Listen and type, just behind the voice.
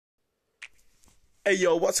Hey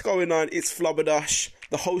yo, what's going on? It's Flubberdash,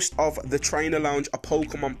 the host of The Trainer Lounge, a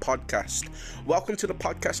Pokemon podcast. Welcome to the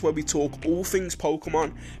podcast where we talk all things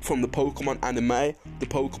Pokemon, from the Pokemon anime, the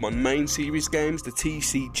Pokemon main series games, the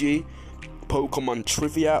TCG, Pokemon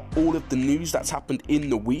trivia, all of the news that's happened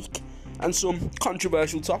in the week, and some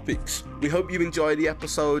controversial topics. We hope you enjoy the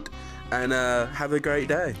episode and have a great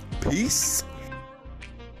day. Peace.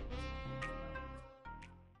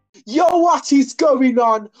 Yo, what is going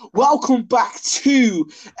on? Welcome back to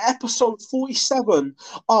episode 47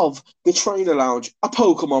 of The Trainer Lounge, a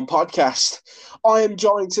Pokemon podcast. I am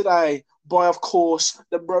joined today by, of course,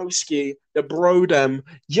 the broski, the brodem.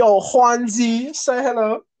 Yo, Juanzi, say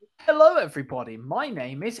hello. Hello, everybody. My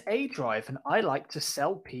name is A-Drive, and I like to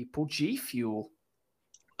sell people G Fuel.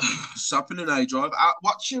 Sapping an A-Drive.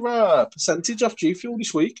 What's your percentage off G Fuel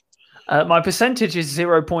this week? My percentage is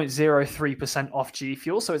 0.03% off G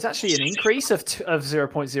Fuel, so it's actually an increase of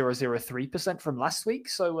 0.003% from last week.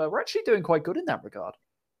 So we're actually doing quite good in that regard.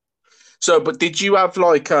 So, but did you have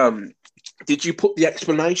did you put the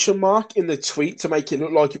explanation mark in the tweet to make it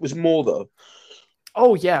look like it was more though?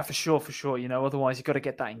 Oh yeah, for sure. You know, otherwise you've got to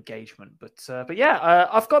get that engagement. But yeah,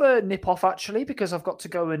 I've got to nip off actually because I've got to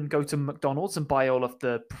go to McDonald's and buy all of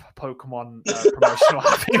the Pokemon promotional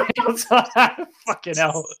Happy Meals. Fucking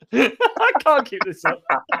hell, I can't keep this up.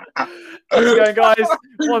 How's it going, guys?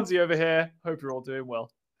 Onesie over here. Hope you're all doing well.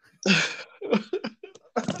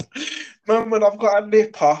 Man, I've got to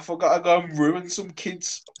nip off. I've got to go and ruin some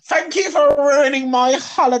kids. Thank you for ruining my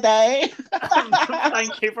holiday.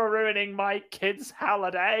 Thank you for ruining my kids'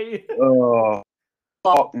 holiday. Oh,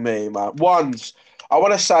 fuck me, man. I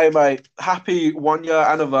want to say, mate, happy 1 year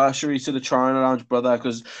anniversary to the Trainer Lounge, brother,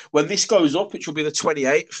 because when this goes up, which will be the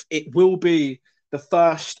 28th, it will be the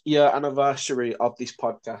first year anniversary of this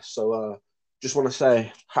podcast. So just want to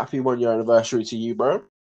say happy 1 year anniversary to you, bro.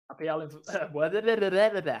 Happy 1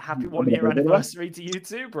 year anniversary to you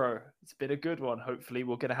too, bro. It's been a good one. Hopefully,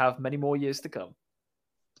 we're going to have many more years to come.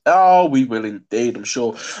 Oh, we will indeed, I'm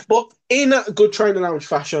sure. But in a good Trainer Lounge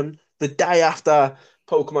fashion, the day after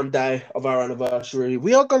Pokemon Day of our anniversary,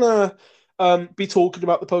 we are going to be talking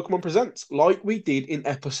about the Pokemon Presents like we did in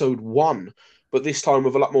episode 1, but this time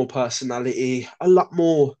with a lot more personality, a lot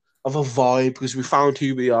more of a vibe, because we found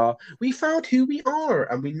who we are. We found who we are,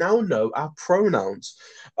 and we now know our pronouns.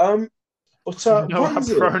 Our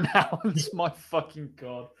pronouns. My fucking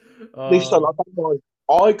god. This time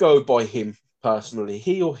I go by him personally.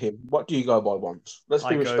 He or him. What do you go by once? Let's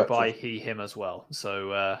be respectful. I go by he, him as well.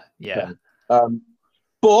 So yeah.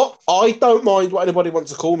 But I don't mind what anybody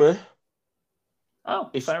wants to call me.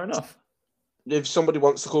 Oh, fair enough. If somebody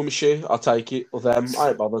wants to call me she, I'll take it, or them. I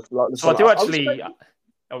ain't bothered. So I do actually.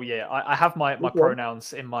 Oh yeah, I have my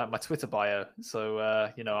pronouns in my Twitter bio, so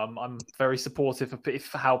you know I'm very supportive of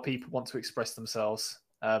how people want to express themselves.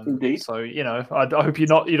 Indeed. So you know I hope you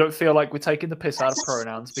don't feel like we're taking the piss out of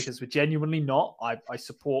pronouns, because we're genuinely not. I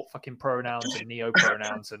support fucking pronouns and neo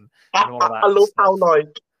pronouns and all of that.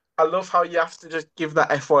 I love how you have to just give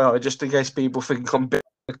that FYI just in case people think I'm bit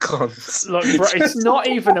of a cunt. Look, bro, it's not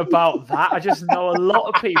even about that. I just know a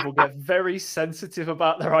lot of people get very sensitive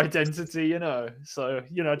about their identity, you know. So,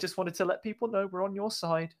 you know, I just wanted to let people know we're on your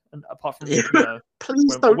side. And apart from, you know,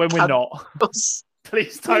 please when we're not.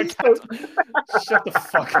 Please don't. Shut the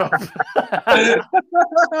fuck up.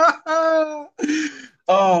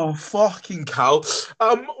 Oh, fucking cow.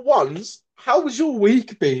 How was your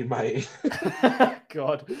week been, mate?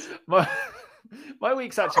 God. My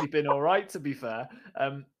week's actually been all right, to be fair.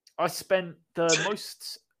 I spent the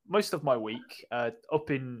most of my week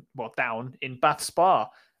down in Bath Spa,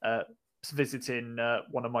 visiting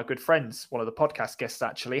one of my good friends, one of the podcast guests,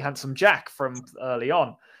 actually, Handsome Jack from early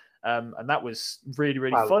on. And that was really,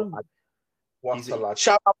 really fun. What a lad.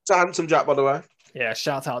 Shout out to Handsome Jack, by the way. Yeah,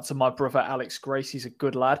 shout out to my brother, Alex Grace. He's a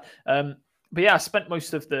good lad. But yeah, I spent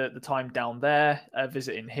most of the time down there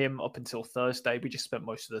visiting him up until Thursday. We just spent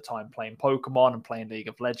most of the time playing Pokemon and playing League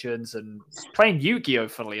of Legends and playing Yu-Gi-Oh!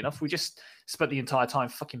 Funnily enough, we just spent the entire time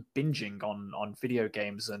fucking binging on video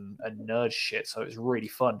games and nerd shit. So it was really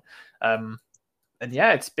fun. And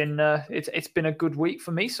yeah, it's been a good week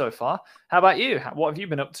for me so far. How about you? What have you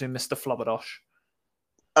been up to, Mr. Flubberdosh?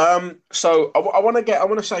 So I want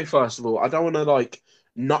to say, first of all, I don't want to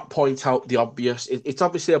not point out the obvious. It's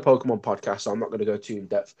obviously a Pokemon podcast, so I'm not going to go too in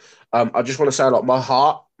depth. I just want to say, my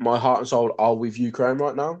heart and soul are with Ukraine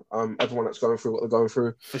right now. Everyone that's going through what they're going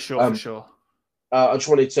through. For sure. I just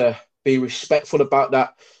wanted to be respectful about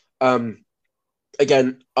that.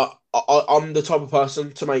 Again, I'm the type of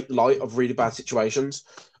person to make light of really bad situations.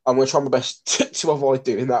 I'm going to try my best to avoid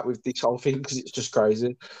doing that with this whole thing because it's just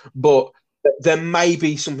crazy. But there may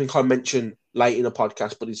be something I mention late in the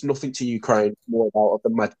podcast, but it's nothing to Ukraine, more about the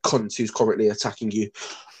mad cunt who's currently attacking you.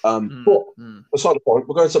 But that's not the point.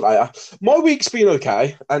 We're going to later. My week's been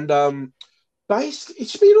okay, and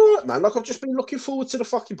it's been alright, man. Like, I've just been looking forward to the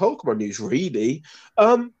fucking Pokemon news, really.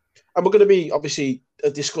 And we're going to be obviously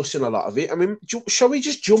discussing a lot of it. I mean, shall we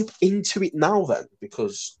just jump into it now then?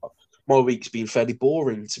 Because my week's been fairly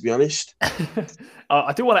boring, to be honest.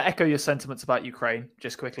 I do want to echo your sentiments about Ukraine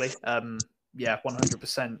just quickly. Yeah,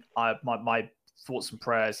 100%. My thoughts and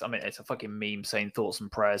prayers. I mean, it's a fucking meme saying thoughts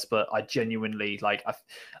and prayers, but I genuinely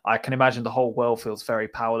I can imagine the whole world feels very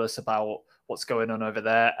powerless about what's going on over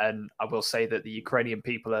there. And I will say that the Ukrainian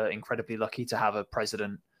people are incredibly lucky to have a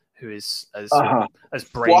president who is as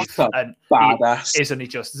brave and isn't he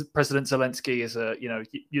just President Zelensky is the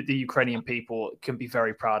Ukrainian people can be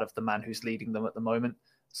very proud of the man who's leading them at the moment.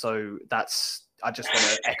 So I just want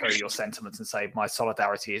to echo your sentiments and say my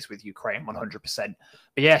solidarity is with Ukraine 100%.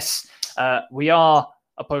 But yes, we are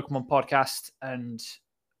a Pokemon podcast, and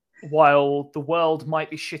while the world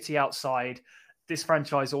might be shitty outside, this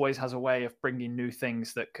franchise always has a way of bringing new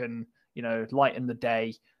things that can, lighten the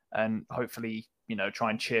day and hopefully, try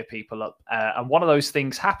and cheer people up. And one of those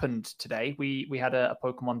things happened today. We had a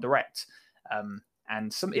Pokemon Direct,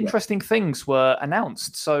 and some interesting things were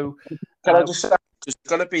announced. So can I just say,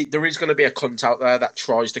 there is going to be a cunt out there that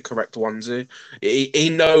tries to correct Wanzu.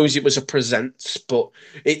 He knows it was a presents, but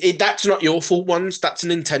that's not your fault, ones. That's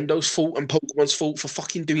Nintendo's fault and Pokemon's fault for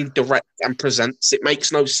fucking doing direct and presents. It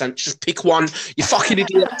makes no sense. Just pick one. You fucking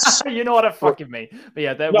idiots. You know what I fucking mean. But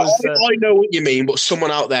yeah, I know what you mean, but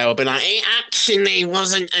someone out there will be like, it actually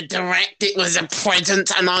wasn't a direct, it was a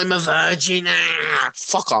present, and I'm a virgin.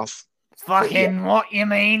 Fuck off. Fucking what you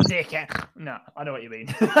mean, dickhead? No, I know what you mean.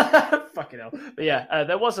 Fucking hell. But yeah,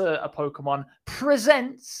 there was a Pokemon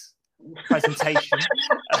presentation.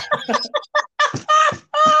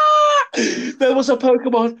 There was a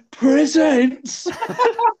Pokemon Presents.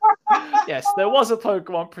 Yes, there was a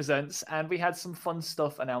Pokemon Presents, and we had some fun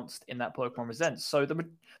stuff announced in that Pokemon Presents. So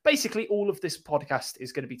basically all of this podcast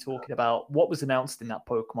is going to be talking about what was announced in that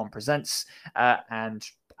Pokemon Presents and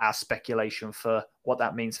our speculation for what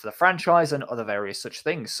that means for the franchise and other various such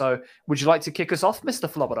things. So would you like to kick us off, Mr.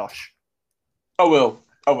 Flobberdosh? I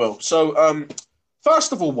will. So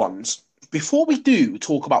first of all, ones, before we do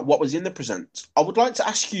talk about what was in the present, I would like to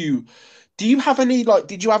ask you, did you have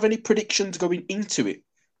any predictions going into it?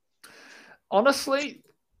 Honestly,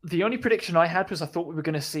 the only prediction I had was I thought we were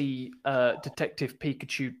going to see Detective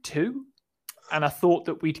Pikachu 2. And I thought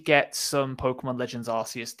that we'd get some Pokemon Legends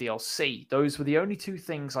Arceus DLC. Those were the only two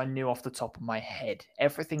things I knew off the top of my head.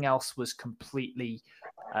 Everything else was completely,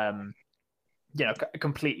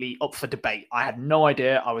 completely up for debate. I had no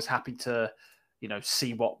idea. I was happy to,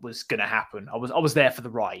 see what was going to happen. I was there for the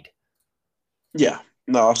ride. Yeah,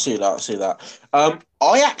 no, I see that.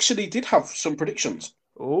 I actually did have some predictions.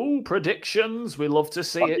 Oh, predictions! We love to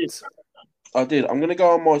see it. I did. I'm going to go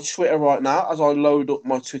on my Twitter right now as I load up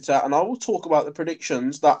my Twitter, and I will talk about the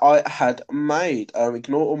predictions that I had made.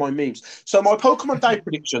 Ignore all my memes. So my Pokemon Day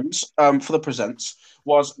predictions for the presents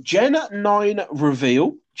was Gen 9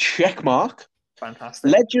 reveal, check mark.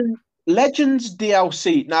 Fantastic. Legends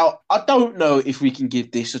DLC. Now, I don't know if we can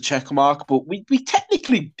give this a check mark, but we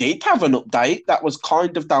technically did have an update that was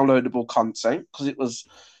kind of downloadable content because it was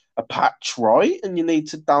a patch, right? And you need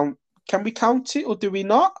to Can we count it or do we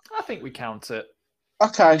not? I think we count it.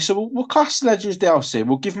 Okay, so we'll class Legends DLC.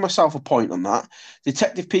 We'll give myself a point on that.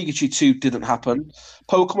 Detective Pikachu 2 didn't happen.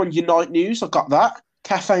 Pokemon Unite news, I got that.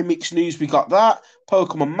 Cafe Mix news, we got that.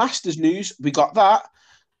 Pokemon Masters news, we got that.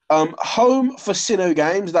 Home for Sinnoh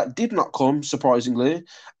games, that did not come, surprisingly.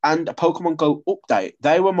 And a Pokemon Go update.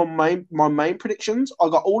 They were my main predictions. I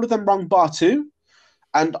got all of them wrong bar 2.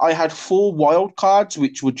 And I had 4 wild cards,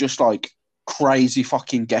 which were just like crazy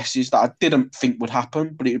fucking guesses that I didn't think would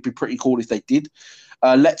happen, but it would be pretty cool if they did.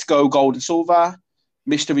 Let's Go Gold and Silver,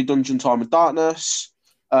 Mystery Dungeon Time of Darkness,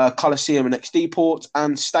 Coliseum and XD Port,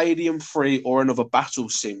 and Stadium 3 or another battle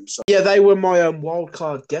sim. So, yeah, they were my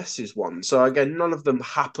wildcard guesses one. So again, none of them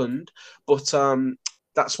happened, but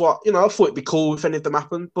that's what, I thought it'd be cool if any of them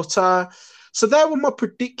happened. But so there were my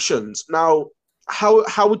predictions. Now,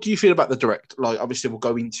 how would you feel about the Direct? Like, obviously, we'll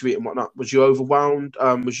go into it and whatnot. Was you overwhelmed?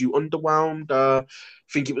 Was you underwhelmed?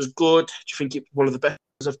 Think it was good? Do you think it's one of the best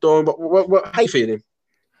I've done? What how you feeling?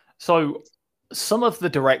 So, some of the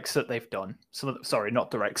Directs that they've done,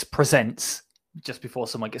 presents, just before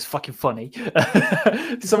someone gets fucking funny,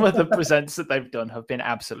 some of the presents that they've done have been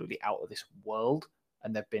absolutely out of this world,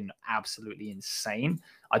 and they've been absolutely insane.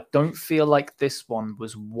 I don't feel like this one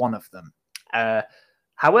was one of them.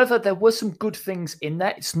 However, there were some good things in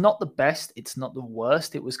there. It's not the best. It's not the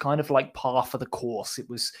worst. It was kind of like par for the course. It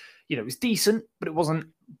was, it was decent, but it wasn't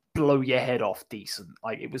blow your head off decent.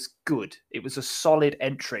 Like, it was good. It was a solid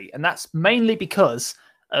entry. And that's mainly because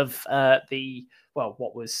of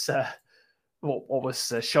what was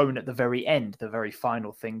shown at the very end, the very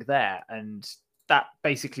final thing there. And that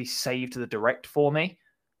basically saved the direct for me.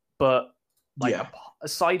 But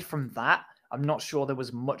aside from that, I'm not sure there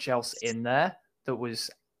was much else in there that was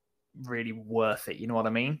really worth it. You know what I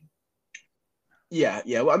mean? Yeah.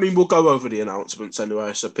 Well, I mean, we'll go over the announcements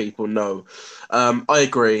anyway, so people know. I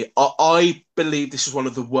agree. I believe this is one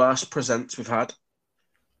of the worst presents we've had.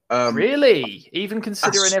 Really? Even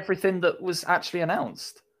considering everything that was actually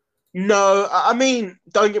announced? No, I mean,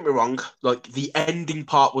 don't get me wrong. Like, the ending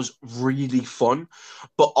part was really fun,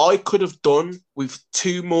 but I could have done with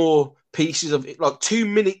 2 more pieces of it, like 2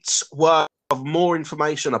 minutes worth of more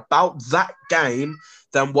information about that game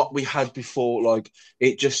than what we had before. Like,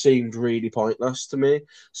 it just seemed really pointless to me.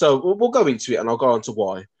 So we'll go into it, and I'll go on to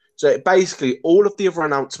why. So basically, all of the other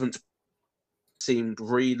announcements seemed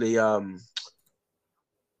really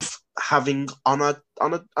having on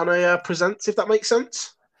a presents, if that makes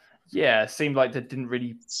sense. Yeah, it seemed like they didn't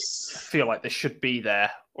really feel like they should be there,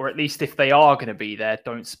 or at least if they are going to be there,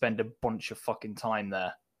 don't spend a bunch of fucking time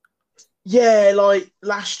there. Yeah, like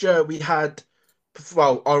last year we had,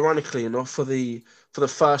 well, ironically enough, for the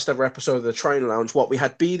first ever episode of the Trainer Lounge, we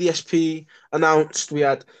had BDSP announced, we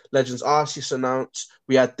had Legends Arceus announced,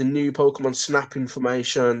 we had the new Pokemon Snap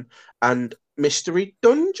information, and Mystery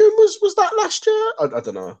Dungeon was that last year? I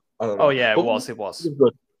don't know. Oh yeah, but it was. It was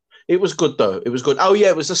good. It was good though. It was good. Oh yeah,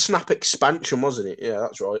 it was the Snap expansion, wasn't it? Yeah,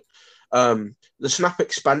 that's right. The Snap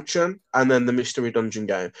expansion and then the Mystery Dungeon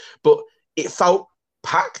game, but it felt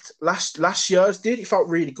packed. Last year's did. It felt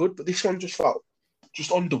really good, but this one just felt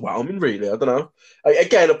underwhelming. Really, I don't know.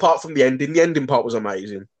 Again, apart from the ending part was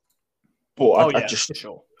amazing. But for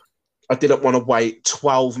sure. I didn't want to wait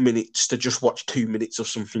 12 minutes to just watch 2 minutes of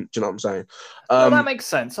something. Do you know what I'm saying? No, that makes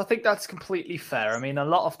sense. I think that's completely fair. I mean, a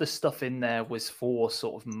lot of the stuff in there was for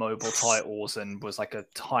sort of mobile titles and was like a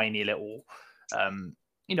tiny little,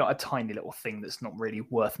 a tiny little thing that's not really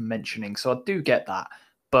worth mentioning. So I do get that.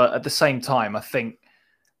 But at the same time, I think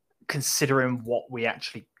considering what we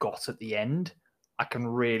actually got at the end, I can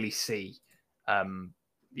really see,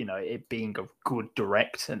 it being a good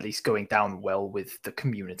direct, at least going down well with the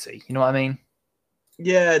community. You know what I mean?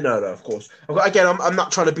 Yeah, no, of course. Again, I'm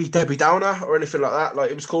not trying to be Debbie Downer or anything like that. Like,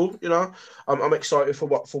 it was cool, I'm excited for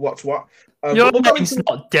what's what. Your name's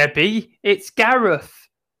not Debbie, it's Gareth.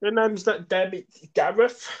 Your name's not Debbie,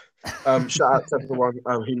 Gareth. Shout out to everyone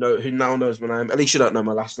who now knows my name. At least you don't know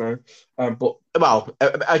my last name.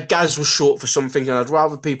 But Gaz was short for something, and I'd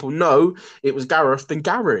rather people know it was Gareth than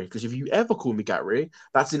Gary. Because if you ever call me Gary,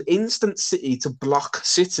 that's an instant city to block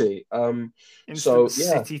city.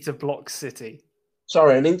 City to block city.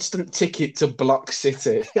 Sorry, an instant ticket to Block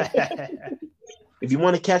City. If you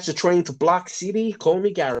want to catch a train to Block City, call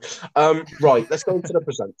me Gary. Right, let's go into the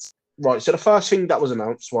presents. Right, so the first thing that was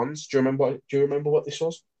announced, do you remember what this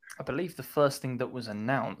was? I believe the first thing that was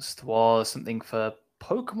announced was something for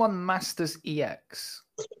Pokemon Masters EX.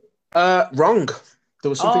 Wrong. There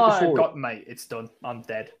was something before. Mate, it's done. I'm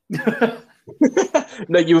dead.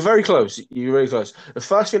 No, you were very close. You were very close. The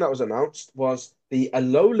first thing that was announced was the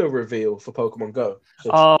Alola reveal for Pokemon Go.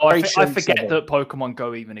 So I forget that Pokemon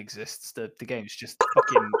Go even exists. The game's just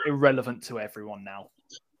fucking irrelevant to everyone now.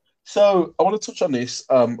 So I want to touch on this.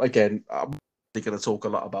 Again, I'm going to talk a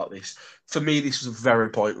lot about this. For me, this was very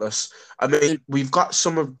pointless. I mean, we've got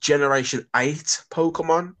some of Generation 8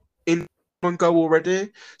 Pokemon in Pokemon Go already.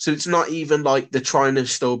 So it's not even like they're trying to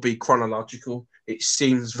still be chronological. It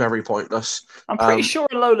seems very pointless. I'm pretty sure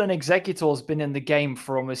Alolan Exeggutor's been in the game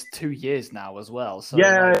for almost 2 years now as well. So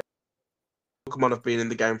yeah, Pokemon have been in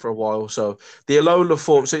the game for a while. So the Alola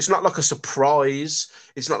form, so it's not like a surprise.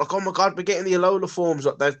 It's not like, oh my God, we're getting the Alola forms.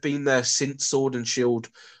 Like, they've been there since Sword and Shield.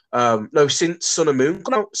 Since Sun and Moon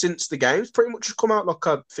come out, since the games pretty much come out, like,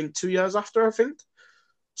 I think 2 years after, I think.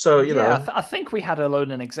 So, you know. I think we had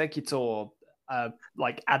Alolan Exeggutor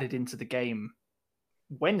added into the game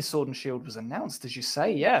when Sword and Shield was announced, as you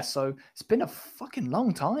say. Yeah, so it's been a fucking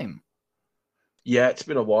long time. Yeah, it's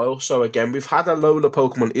been a while. So again, we've had Alola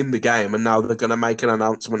Pokemon in the game, and now they're going to make an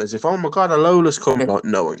announcement as if, oh my God, Alola's coming. Like,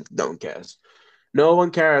 no one cares. No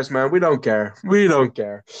one cares, man. We don't care. We don't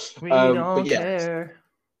care. We don't care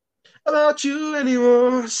about you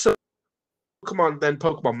anymore. So, come on, then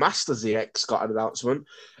Pokemon Masters EX got an announcement.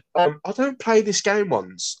 I don't play this game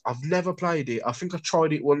once. I've never played it. I think I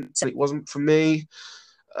tried it once and it wasn't for me.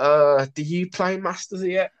 Do you play Masters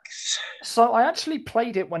EX? So I actually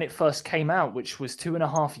played it when it first came out, which was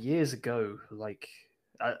 2.5 years ago. Which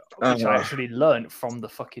I Uh, actually learned from the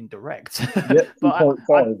fucking direct. yeah, but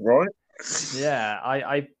 2.5, right?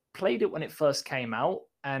 I played it when it first came out,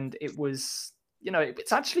 and it was,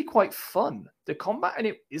 it's actually quite fun. The combat in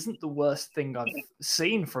it isn't the worst thing I've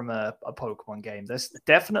seen from a Pokemon game. There's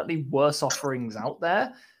definitely worse offerings out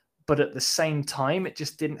there, but at the same time, it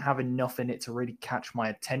just didn't have enough in it to really catch my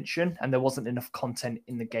attention, and there wasn't enough content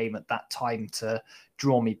in the game at that time to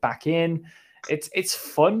draw me back in. It's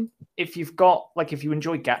fun if if you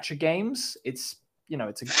enjoy gacha games. It's a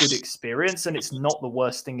good experience, and it's not the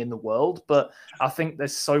worst thing in the world. But I think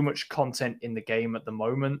there's so much content in the game at the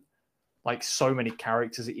moment, like so many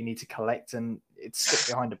characters that you need to collect, and it's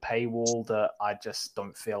stuck behind a paywall that I just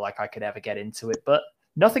don't feel like I could ever get into it. But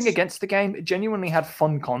nothing against the game; it genuinely had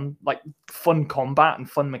fun combat and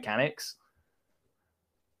fun mechanics.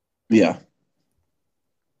 Yeah.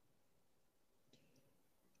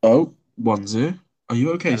 Oh, 1-0. Are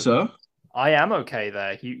you okay, sir? I am okay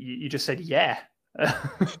there. You just said yeah.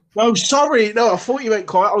 No, sorry. No, I thought you meant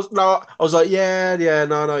quiet. I was like, yeah, yeah.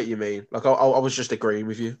 No, I know what you mean. Like, I was just agreeing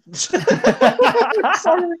with you. Sorry,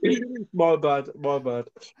 my bad, my bad.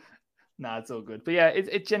 Nah, it's all good. But yeah,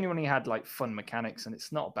 it genuinely had like fun mechanics, and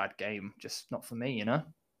it's not a bad game, just not for me.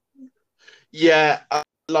 Yeah,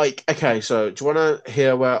 okay. So, do you want to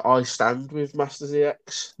hear where I stand with Masters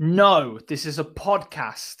EX? No, this is a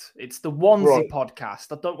podcast. It's the Onesie Right.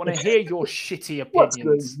 podcast. I don't want to hear your shitty What's good,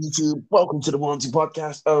 opinions. YouTube? Welcome to the Wanty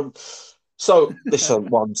Podcast. So listen,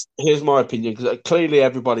 once here's my opinion because clearly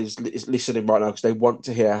everybody's is listening right now because they want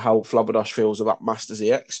to hear how Flabberdash feels about Masters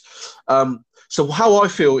EX. So how I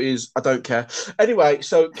feel is I don't care. Anyway,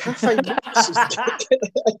 so Cafe Mix is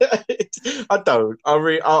I don't.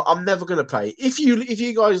 I'm never gonna play. If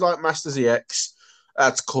you guys like Masters EX,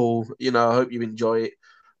 that's cool. I hope you enjoy it.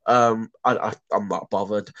 I'm not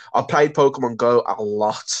bothered. I played Pokemon Go a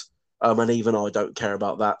lot. And even I don't care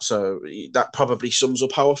about that. So that probably sums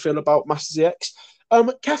up how I feel about Masters EX.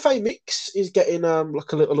 Cafe Mix is getting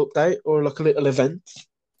like a little update or like a little event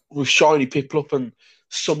with shiny Piplup and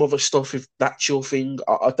some other stuff if that's your thing.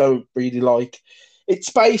 I don't really like. It's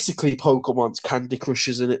basically Pokemon's Candy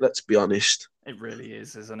Crushers in it. Let's be honest. It really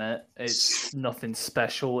is, isn't it? It's nothing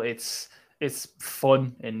special. It's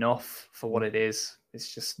fun enough for what it is.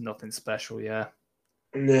 It's just nothing special, yeah.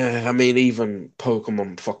 Yeah, I mean, even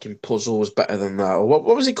Pokemon fucking Puzzle was better than that. Or what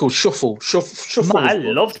was it called? Shuffle Man, I was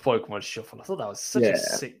good. loved Pokemon Shuffle. I thought that was such a Yeah,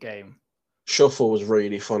 sick game. Shuffle was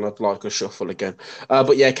really fun. I'd like a Shuffle again.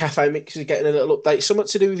 But yeah, Cafe Mix is getting a little update. Something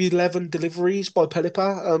to do with 11 deliveries by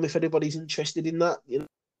Pelipper. If anybody's interested in that,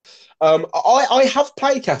 I have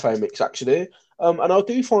played Cafe Mix actually. And I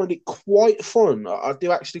do find it quite fun. I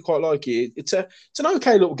do actually quite like it. It's an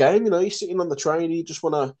okay little game. You're sitting on the train, you just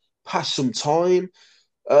want to pass some time,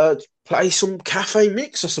 play some Cafe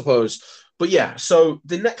Mix, I suppose. But yeah, so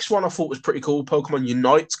the next one I thought was pretty cool. Pokemon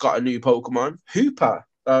Unite's got a new Pokemon, Hooper.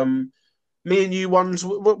 Me and you ones,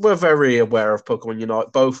 we're very aware of Pokemon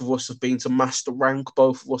Unite. Both of us have been to Master Rank.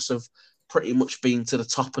 Both of us have pretty much been to the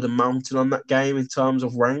top of the mountain on that game in terms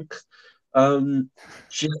of rank. Do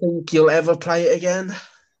you think you'll ever play it again?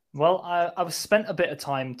 Well, I've spent a bit of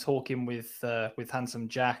time talking with Handsome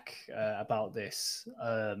Jack about this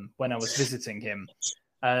when I was visiting him,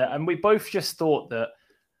 and we both just thought that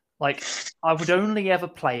like I would only ever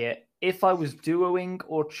play it if I was duoing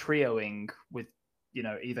or trioing with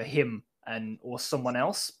either him or someone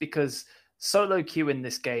else, because solo queue in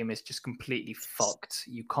this game is just completely fucked.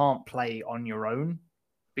 You can't play on your own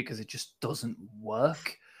because it just doesn't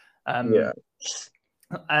work. Yeah.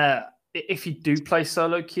 If you do play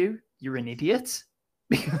solo queue, you're an idiot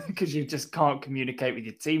because you just can't communicate with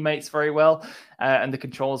your teammates very well, and the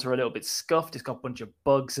controls are a little bit scuffed. It's got a bunch of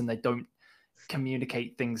bugs, and they don't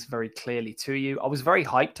communicate things very clearly to you. I was very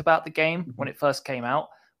hyped about the game when it first came out,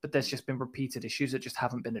 but there's just been repeated issues that just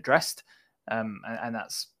haven't been addressed, and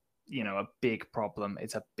that's a big problem.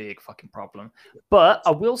 It's a big fucking problem. But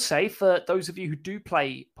I will say, for those of you who do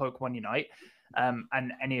play Pokemon Unite,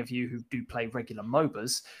 and any of you who do play regular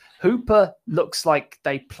MOBAs, Hooper looks like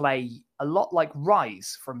they play a lot like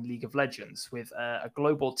Rise from League of Legends, with a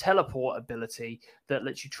global teleport ability that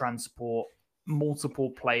lets you transport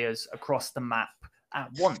multiple players across the map at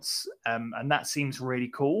once. And that seems really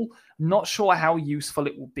cool. Not sure how useful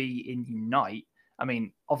it will be in Unite. I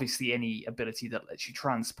mean, obviously any ability that lets you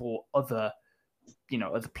transport other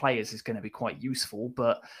players is going to be quite useful,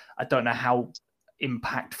 but I don't know how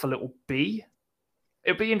impactful it will be.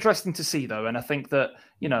 It'll be interesting to see, though, and I think that,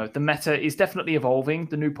 the meta is definitely evolving.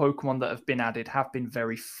 The new Pokemon that have been added have been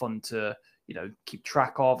very fun to, keep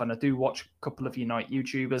track of. And I do watch a couple of Unite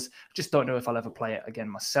YouTubers. Just don't know if I'll ever play it again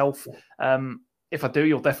myself. If I do,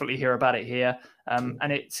 you'll definitely hear about it here.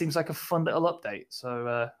 And it seems like a fun little update.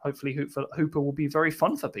 So hopefully Hooper will be very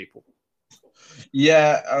fun for people.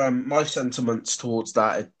 Yeah, my sentiments towards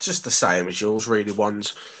that are just the same as yours, really,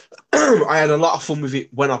 ones. I had a lot of fun with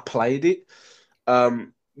it when I played it.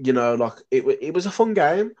 It was a fun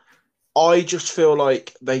game. I just feel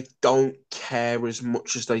like they don't care as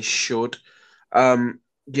much as they should.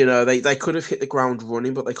 They could have hit the ground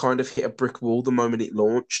running, but they kind of hit a brick wall the moment it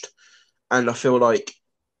launched. And I feel like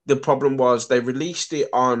the problem was they released it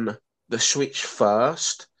on the Switch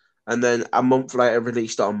first, and then a month later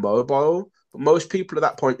released it on mobile. But most people at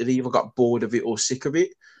that point had either got bored of it or sick of it.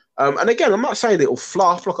 And again, I'm not saying it'll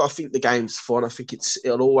flop. Like, I think the game's fun. I think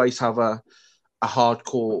it'll always have a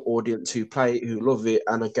hardcore audience who play it, who love it.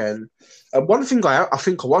 And again, one thing I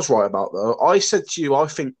think I was right about, though, I said to you, I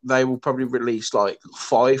think they will probably release like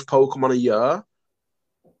 5 Pokemon a year.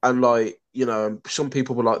 And some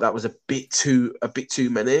people were like, that was a bit too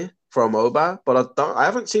many for a MOBA, but I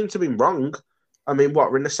haven't seemed to be wrong. I mean,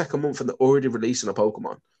 we're in the second month and they're already releasing a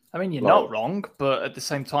Pokemon. I mean, you're not wrong, but at the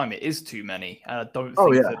same time, it is too many. And I don't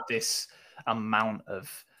think that this amount of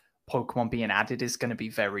Pokemon being added is going to be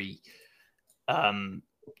very... It's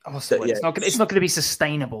not going to be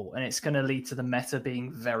sustainable, and it's going to lead to the meta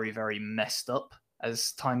being very, very messed up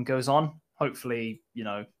as time goes on. Hopefully,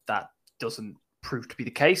 that doesn't prove to be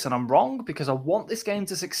the case, and I'm wrong, because I want this game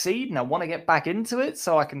to succeed and I want to get back into it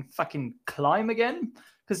so I can fucking climb again,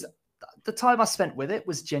 because the time I spent with it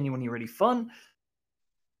was genuinely really fun.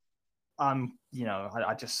 I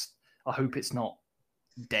hope it's not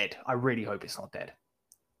dead. I really hope it's not dead.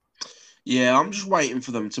 Yeah, I'm just waiting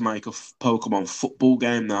for them to make a Pokemon football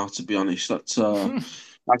game now, to be honest. That's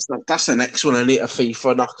the next one. I need a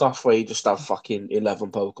FIFA knockoff where you just have fucking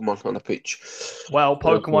 11 Pokemon on a pitch. Well,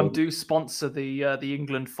 Pokemon do sponsor the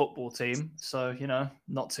England football team, so,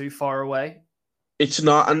 not too far away. It's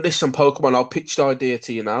not. And listen, Pokemon, I'll pitch the idea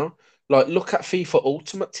to you now. Like, look at FIFA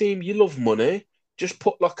Ultimate Team. You love money. Just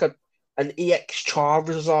put like an EX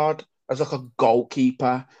Charizard as like a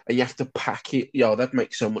goalkeeper, and you have to pack it. Yo, that'd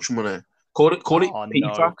make so much money. Call it FIFA.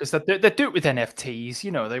 No, because they do it with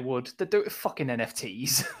NFTs. They would. They do it with fucking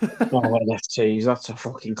NFTs. NFTs. That's a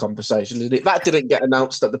fucking conversation, isn't it? That didn't get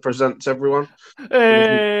announced at the presents, everyone.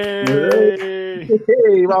 Hey!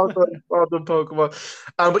 Hey, well done, Pokemon.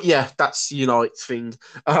 But yeah, that's Unite's thing.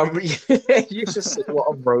 You should see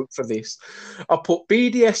what I wrote for this. I put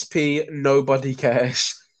BDSP, nobody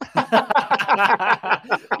cares.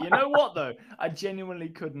 You know what, though? I genuinely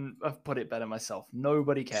couldn't have put it better myself.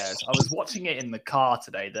 Nobody cares. I was watching it in the car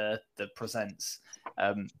today, the presents,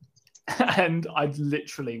 and I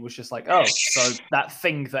literally was just like, oh, so that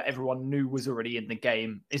thing that everyone knew was already in the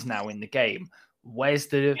game is now in the game. Where's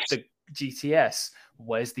the GTS?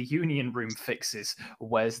 Where's the Union Room fixes?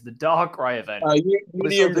 Where's the Darkrai event?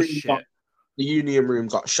 The Union Room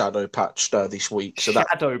got shadow patched this week. So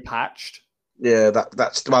shadow patched? Yeah,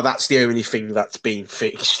 that's the only thing that's been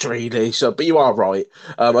fixed, really. So, but you are right.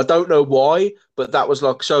 I don't know why, but that was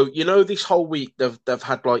like, so this whole week they've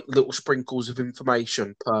had like little sprinkles of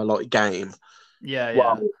information per like game. Yeah,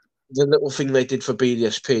 well, the little thing they did for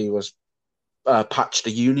BDSP was patch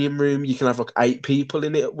the Union Room. You can have like 8 people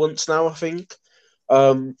in it at once now, I think.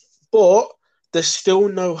 But there's still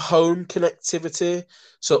no home connectivity.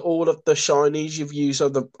 So all of the shinies you've used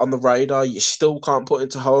on the radar, you still can't put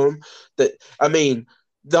into home. The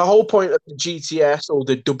whole point of the GTS or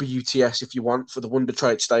the WTS, if you want, for the Wonder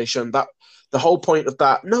Trade Station, the whole point of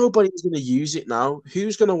that, nobody's going to use it now.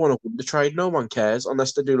 Who's going to want a Wonder Trade? No one cares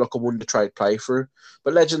unless they do like a Wonder Trade playthrough.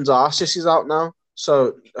 But Legends Arceus is out now.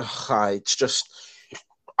 So it's just,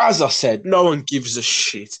 as I said, no one gives a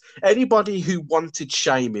shit. Anybody who wanted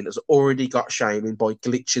Shaman has already got Shaman by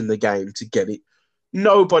glitching the game to get it.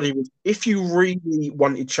 Nobody would. If you really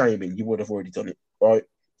wanted Shaman, you would have already done it, right?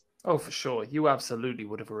 Oh, for sure. You absolutely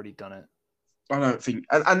would have already done it. I don't think.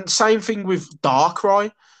 And same thing with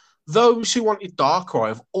Darkrai. Those who wanted Darkrai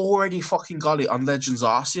have already fucking got it on Legends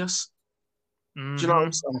Arceus. Mm-hmm. Do you know?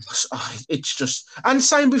 It's just. And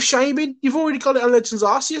same with Shaman. You've already got it on Legends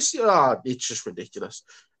Arceus. It's just ridiculous.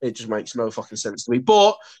 It just makes no fucking sense to me.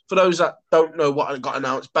 But for those that don't know what got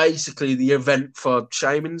announced, basically the event for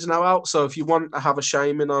Shaman's now out. So if you want to have a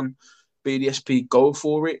Shaman on BDSP, go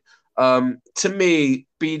for it. To me,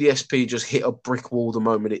 BDSP just hit a brick wall the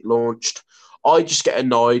moment it launched. I just get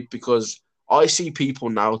annoyed because I see people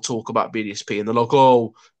now talk about BDSP and they're like,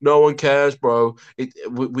 oh, no one cares, bro.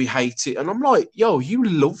 We hate it. And I'm like, yo, you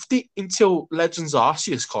loved it until Legends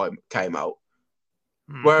Arceus came out.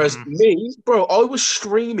 Whereas Hmm. me, bro, I was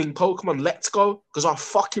streaming Pokemon Let's Go because I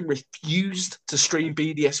fucking refused to stream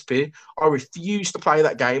BDSP. I refused to play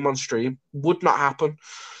that game on stream. Would not happen.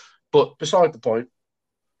 But beside the point,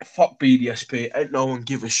 fuck BDSP. Ain't no one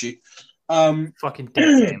give a shit. Fucking dead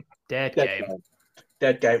dead game. Dead game. game.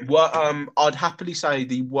 Dead game. Well, I'd happily say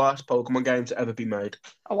the worst Pokemon game to ever be made.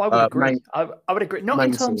 Oh, I would agree. Main, I would agree. Not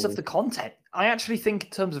in main terms of series. the content. I actually think in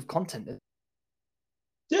terms of content,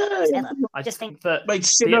 Yeah, I just think that made the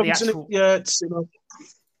Sinnoh, isn't it? actual Yeah, it's Sinnoh.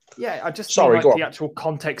 yeah, I just mean Sorry, like go the on. actual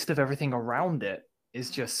context of everything around it is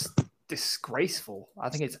just disgraceful. I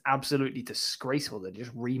think it's absolutely disgraceful that they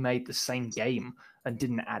just remade the same game and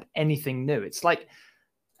didn't add anything new. It's like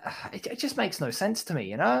it just makes no sense to me,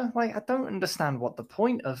 you know? Like I don't understand what the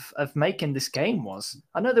point of making this game was.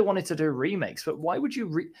 I know they wanted to do remakes, but why would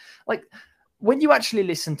you like when you actually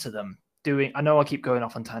listen to them doing I know I keep going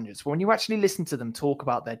off on tangents, but when you actually listen to them talk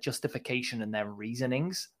about their justification and their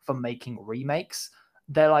reasonings for making remakes,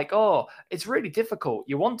 they're like, oh, it's really difficult.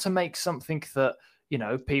 You want to make something that, you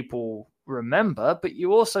know, people remember, but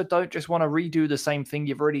you also don't just want to redo the same thing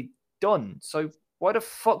you've already done. So why the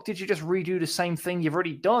fuck did you just redo the same thing you've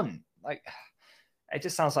already done? Like, it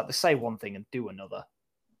just sounds like they say one thing and do another.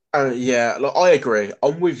 Yeah, look, I agree.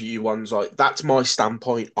 I'm with you. Ones like that's my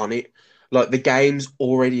standpoint on it. Like the games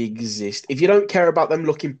already exist. If you don't care about them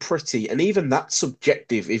looking pretty, and even that's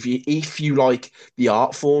subjective. If you like the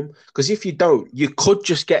art form, because if you don't, you could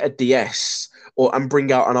just get a DS or and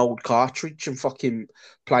bring out an old cartridge and fucking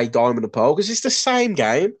play Diamond and Pearl because it's the same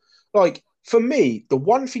game. Like for me, the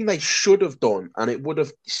one thing they should have done, and it would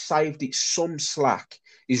have saved it some slack,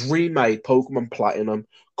 is remade Pokemon Platinum,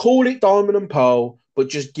 call it Diamond and Pearl, but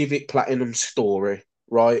just give it Platinum story,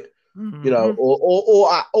 right? You know, Mm-hmm.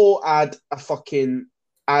 or add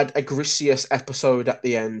a Grisius episode at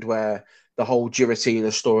the end where the whole Giratina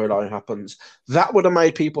storyline happens. That would have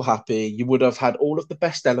made people happy. You would have had all of the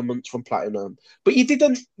best elements from Platinum, but you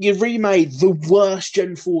didn't. You remade the worst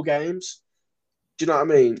Gen 4 games. Do you know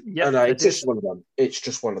what I mean? And Yep, they it's did. just one of them. It's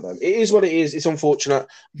just one of them. It is what it is. It's unfortunate,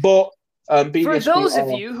 but For BDSP those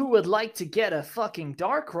of are. you who would like to get a fucking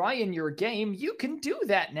Darkrai in your game, you can do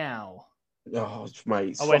that now. Oh, mate,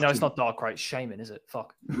 it's Oh wait, no, it's fucking not Darkrai. It's Shaman, is it?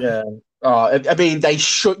 Fuck. yeah. I mean, they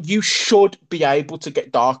should. You should be able to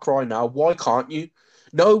get Darkrai now. Why can't you?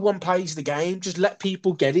 No one plays the game. Just let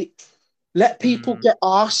people get it. Let people Mm. get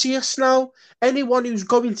Arceus now. Anyone who's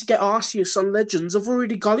going to get Arceus on Legends have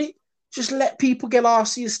already got it. Just let people get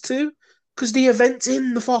Arceus too, because the event's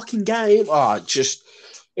in the fucking game.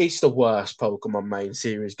 It's the worst Pokemon main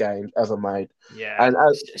series game ever made. Yeah. And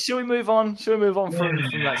Shall we move on? Shall we move on from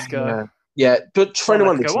Let's Go? yeah, yeah. But for Well,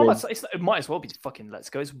 anyone Let's Go. Well, listening, it might as well be fucking Let's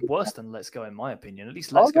Go. It's worse than Let's Go in my opinion. At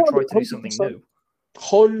least I Let's Go got tried it to do something 100%. new.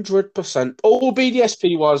 100%. All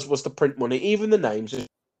BDSP was the print money, even the names.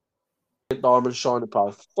 Diamond Shiner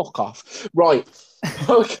Pearl. Fuck off. Right.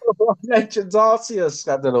 Pokemon Legends Arceus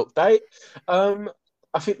had an update.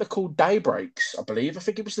 I think they're called Daybreaks, I believe. I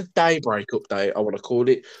think it was the Daybreak update, I want to call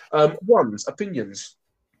it. One's opinions.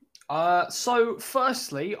 So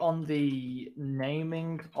firstly, on the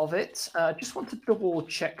naming of it, I just want to double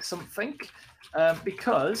check something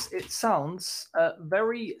because it sounds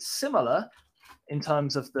very similar in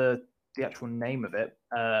terms of the actual name of it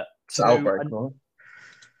It's to Outbreak, right? no,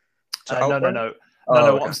 no, Outbreak? no. No, Oh,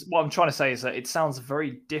 no. okay. What I'm trying to say is that it sounds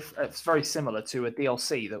very different. It's very similar to a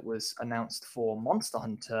DLC that was announced for Monster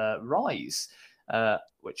Hunter Rise,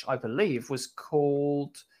 which I believe was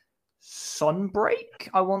called Sunbreak.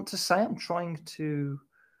 I want to say. I'm trying to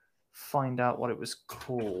find out what it was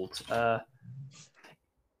called. I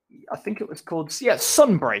think it was called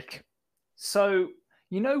Sunbreak. So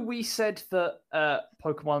we said that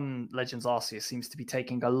Pokemon Legends Arceus seems to be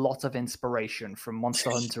taking a lot of inspiration from Monster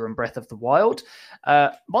Hunter and Breath of the Wild.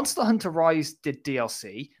 Monster Hunter Rise did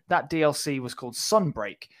DLC. That DLC was called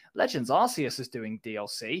Sunbreak. Legends Arceus is doing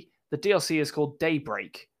DLC. The DLC is called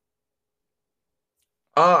Daybreak.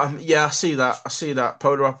 Yeah, I see that. I see that.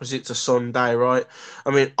 Polar opposite to Sunday, right?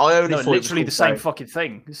 I mean, I only No, thought it was literally called the same Day. fucking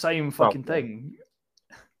thing. The same Oh, fucking thing.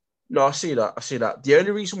 no, I see that. I see that. The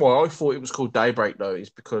only reason why I thought it was called Daybreak though is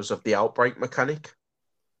because of the outbreak mechanic.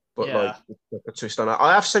 But like Yeah. a twist on it.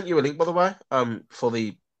 I have sent you a link by the way. For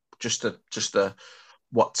the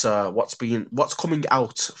what's coming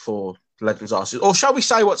out for Legends Arceus, or shall we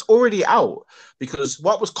say what's already out? Because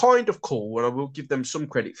what was kind of cool, and I will give them some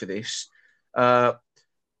credit for this.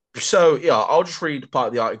 So yeah, I'll just read part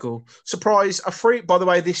of the article. Surprise, a free. By the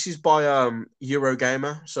way, this is by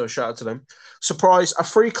Eurogamer, so shout out to them. Surprise, a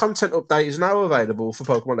free content update is now available for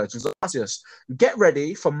Pokemon Legends Arceus. Get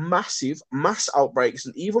ready for massive mass outbreaks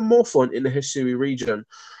and even more fun in the Hisui region.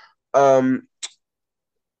 Um,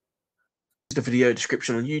 the video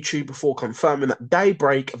description on YouTube before confirming that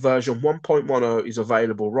Daybreak version 1.10 is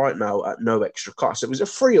available right now at no extra cost. It was a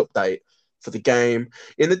free update for the game.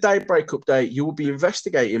 In the Daybreak update, you will be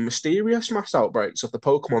investigating mysterious mass outbreaks of the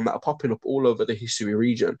Pokemon that are popping up all over the Hisui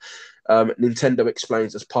region. Nintendo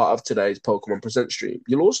explains as part of today's Pokemon Present stream.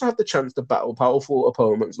 You'll also have the chance to battle powerful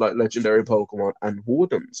opponents like legendary Pokemon and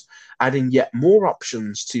Wardens, adding yet more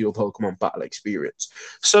options to your Pokemon battle experience.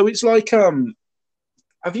 So it's like,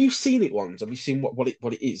 have you seen it once? Have you seen what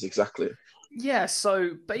it is exactly? Yeah,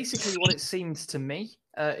 so basically what it seems to me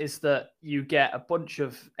is that you get a bunch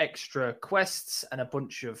of extra quests and a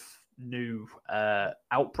bunch of new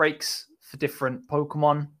outbreaks for different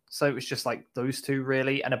Pokemon. So it was just like those two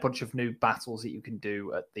really, and a bunch of new battles that you can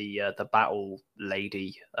do at the battle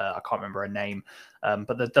lady. I can't remember her name,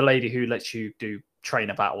 but the lady who lets you do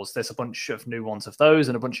trainer battles. There's a bunch of new ones of those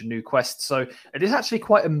and a bunch of new quests. So it is actually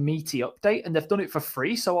quite a meaty update, and they've done it for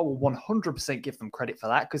free. So I will 100% give them credit for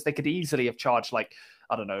that, because they could easily have charged like,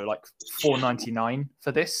 I don't know, like $4.99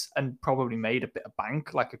 for this and probably made a bit of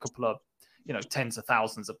bank, like a couple of, tens of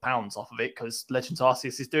thousands of pounds off of it, because Legends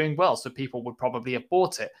Arceus is doing well. So people would probably have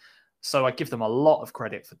bought it. So I give them a lot of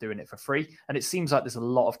credit for doing it for free. And it seems like there's a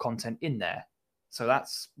lot of content in there. So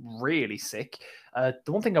that's really sick. The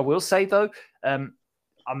one thing I will say, though,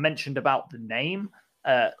 I mentioned about the name.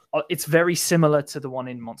 It's very similar to the one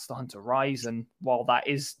in Monster Hunter Rise. And while that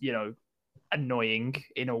is, annoying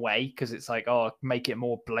in a way, because it's like, oh, make it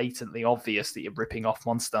more blatantly obvious that you're ripping off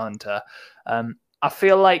Monster Hunter. I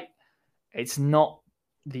feel like it's not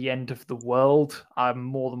the end of the world. I'm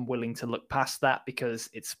more than willing to look past that, because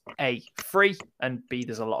it's A, free, and B,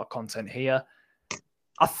 there's a lot of content here.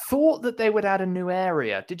 I thought that they would add a new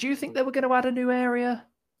area. Did you think they were going to add a new area?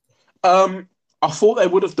 I thought they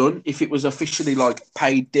would have done if it was officially like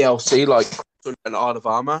paid DLC, like an Isle of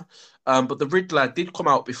Armor. But the Riddler did come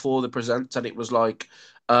out before the present, and it was like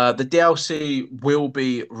the DLC will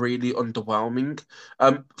be really underwhelming.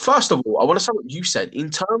 First of all, I want to say what you said.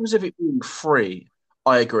 In terms of it being free,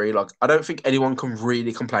 I agree. Like, I don't think anyone can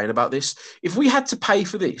really complain about this. If we had to pay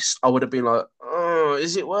for this, I would have been like, oh,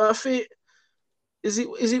 is it worth it? Is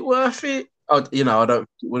it worth it? I don't think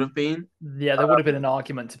it would have been. Yeah, there would have been an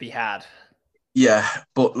argument to be had. Yeah,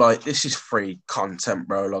 but like, this is free content,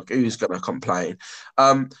 bro. Like, who's gonna complain?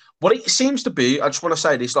 What it seems to be, I just want to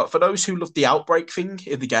say this, like, for those who love the outbreak thing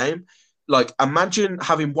in the game, like, imagine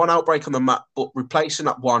having one outbreak on the map, but replacing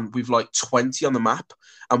that one with like 20 on the map.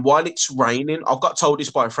 And while it's raining, I've got told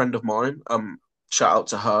this by a friend of mine. Shout out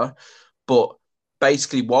to her. But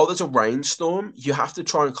basically, while there's a rainstorm, you have to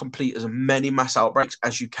try and complete as many mass outbreaks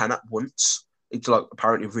as you can at once. It's like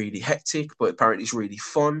apparently really hectic, but apparently it's really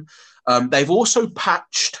fun. They've also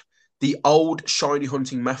patched the old shiny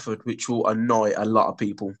hunting method, which will annoy a lot of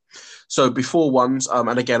people. So before ones,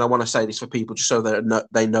 and again, I want to say this for people just so that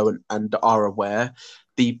they know and are aware,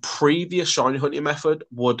 the previous shiny hunting method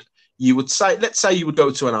you would say, let's say you would go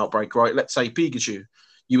to an outbreak, right? Let's say Pikachu.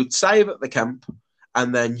 You would save at the camp,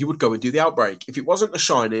 and then you would go and do the outbreak. If it wasn't a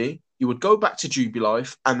shiny, you would go back to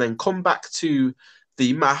Jubilife and then come back to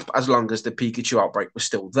the map as long as the Pikachu outbreak was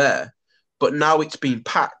still there. But now it's been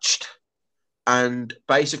patched. And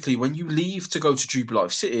basically, when you leave to go to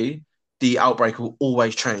Jubilife City, the outbreak will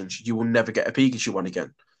always change. You will never get a Pikachu one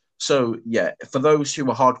again. So, yeah, for those who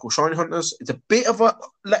are hardcore shiny hunters, it's a bit of a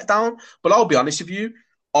letdown. But I'll be honest with you,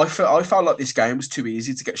 I felt like this game was too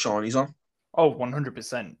easy to get shinies on. Oh,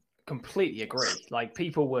 100%. Completely agree. Like,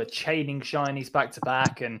 people were chaining shinies back to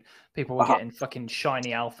back, and people were getting fucking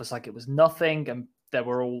shiny alphas like it was nothing. And they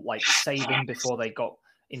were all like saving before they got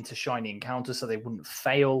into shiny encounters so they wouldn't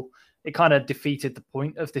fail. It kind of defeated the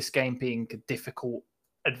point of this game being a difficult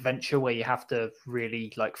adventure where you have to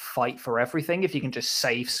really like fight for everything. If you can just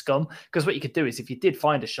save scum, because what you could do is if you did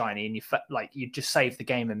find a shiny and you just save the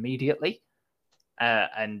game immediately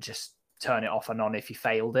and just turn it off and on if you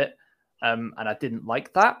failed it. And I didn't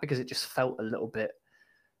like that because it just felt a little bit,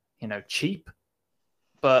 cheap.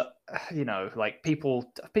 But like people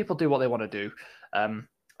do what they want to do. I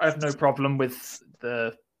have no problem with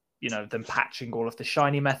them patching all of the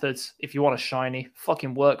shiny methods. If you want a shiny,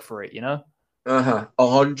 fucking work for it,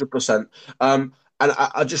 100%. And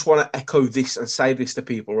I just want to echo this and say this to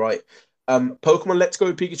people, right? Pokemon Let's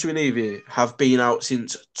Go Pikachu and Eevee have been out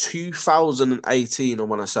since 2018, I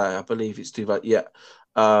want to say. I believe it's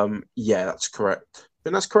yeah, that's correct. I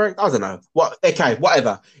think that's correct. I don't know. Okay,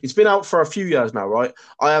 whatever. It's been out for a few years now, right?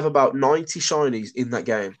 I have about 90 shinies in that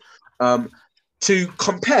game. To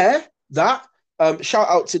compare that, shout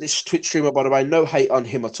out to this Twitch streamer, by the way. No hate on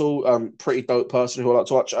him at all. Pretty dope person who I like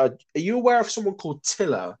to watch. Are you aware of someone called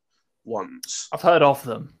Tiller once? I've heard of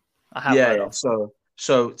them. I have heard of them.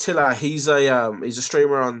 So Tiller, he's a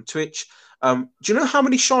streamer on Twitch. Do you know how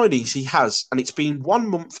many shinies he has? And it's been 1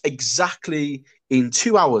 month exactly in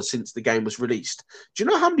 2 hours since the game was released. Do you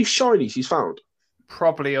know how many shinies he's found?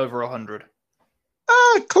 Probably over 100.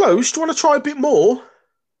 Close. Do you want to try a bit more?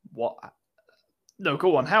 What? No,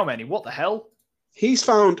 go on. How many? What the hell? He's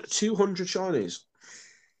found 200 shinies.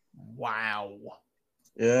 Wow.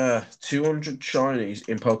 Yeah, 200 shinies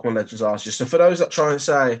in Pokemon Legends Arceus. So for those that try and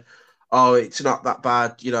say, "Oh, it's not that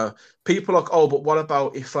bad," people are like, "Oh, but what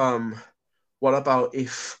about if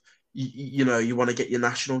you want to get your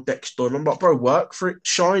national decks done?" I'm like, bro, work for it.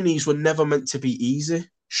 Shinies were never meant to be easy.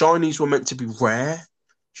 Shinies were meant to be rare.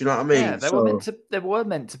 Do you know what I mean? Yeah, they were meant to. They were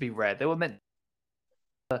meant to be rare. They were meant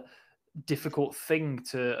difficult thing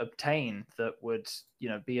to obtain that would,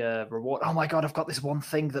 be a reward. Oh my god, I've got this one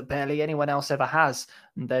thing that barely anyone else ever has.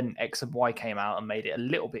 And then X and Y came out and made it a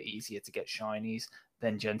little bit easier to get shinies.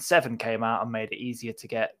 Then Gen 7 came out and made it easier to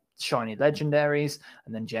get shiny legendaries.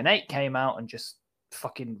 And then Gen 8 came out and just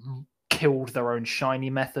fucking killed their own shiny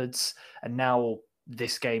methods. And now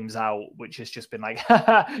this game's out, which has just been like,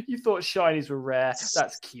 you thought shinies were rare.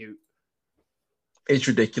 That's cute. It's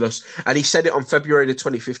ridiculous. And he said it on February the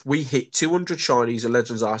 25th. We hit 200 shinies in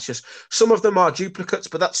Legends Arceus. Some of them are duplicates,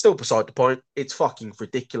 but that's still beside the point. It's fucking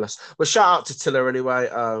ridiculous. But shout out to Tiller anyway.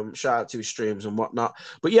 Shout out to his streams and whatnot.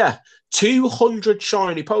 But yeah, 200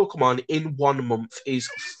 shiny Pokemon in 1 month is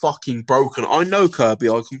fucking broken. I know, Kirby.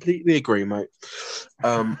 I completely agree, mate.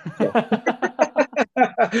 Yeah.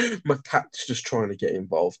 My cat's just trying to get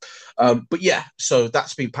involved. But yeah, so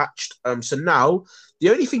that's been patched. So now the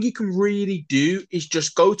only thing you can really do is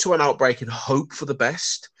just go to an outbreak and hope for the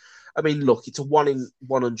best. I mean, look, it's a 1 in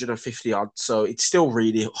 150 odds, so it's still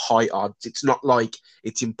really high odds. It's not like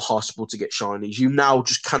it's impossible to get shinies. You now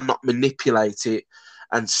just cannot manipulate it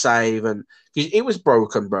and save. And it was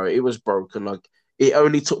broken, bro. It was broken. Like, it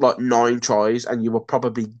only took like 9 tries, and you were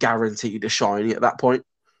probably guaranteed a shiny at that point,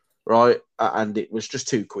 right? And it was just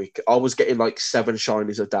too quick. I was getting like 7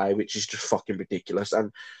 shinies a day, which is just fucking ridiculous.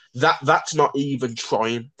 And that's not even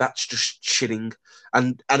trying. That's just chilling.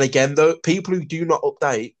 And again, though, people who do not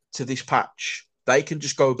update to this patch, they can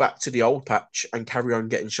just go back to the old patch and carry on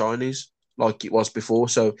getting shinies like it was before.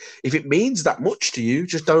 So if it means that much to you,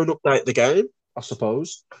 just don't update the game, I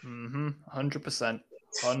suppose. 100%.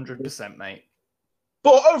 100%, mate.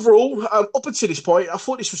 But overall, up until this point, I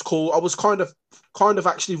thought this was cool. I was kind of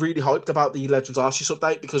actually really hyped about the Legends Arceus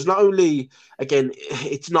update because not only, again,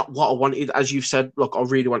 it's not what I wanted, as you've said, look, I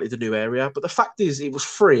really wanted a new area, but the fact is it was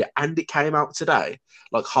free and it came out today,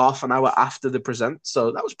 like half an hour after the present.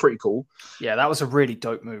 So that was pretty cool. Yeah, that was a really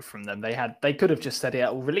dope move from them. They could have just said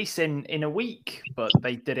it will release in a week, but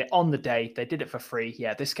they did it on the day. They did it for free.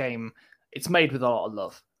 Yeah, this game, it's made with a lot of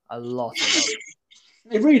love. A lot of love.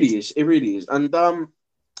 It really is. It really is. And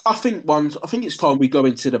I think it's time we go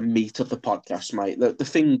into the meat of the podcast, mate. The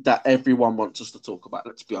thing that everyone wants us to talk about.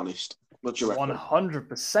 Let's be honest. What do you reckon?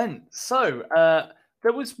 100%. So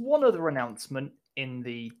there was one other announcement in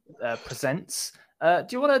the presents. Do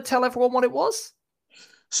you want to tell everyone what it was?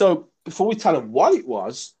 So before we tell them what it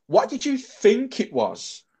was, what did you think it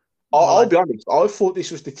was? I'll be honest. I thought this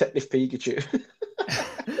was Detective Pikachu.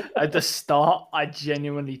 At the start, I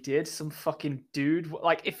genuinely did. Some fucking dude.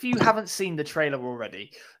 Like, if you haven't seen the trailer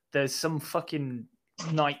already, there's some fucking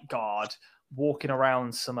night guard walking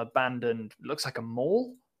around some abandoned, looks like a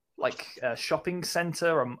mall, like a shopping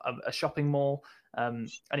center, a shopping mall.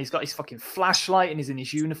 And he's got his fucking flashlight and he's in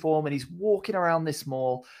his uniform and he's walking around this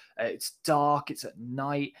mall. It's dark, it's at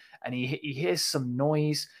night, and he hears some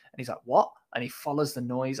noise and he's like, what? And he follows the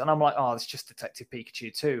noise. And I'm like, oh, it's just Detective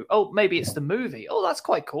Pikachu 2. Oh, maybe it's the movie. Oh, that's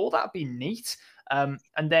quite cool. That'd be neat. And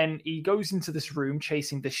then he goes into this room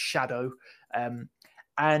chasing this shadow.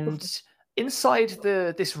 And inside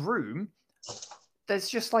this room, there's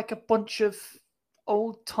just like a bunch of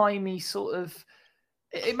old-timey sort of...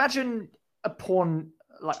 Imagine a porn...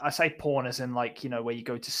 Like, I say porn as in, like, where you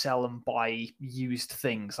go to sell and buy used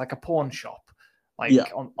things, like a pawn shop. Like, yeah.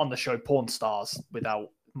 on the show Pawn Stars without...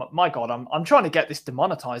 My God, I'm trying to get this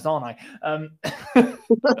demonetized, aren't I?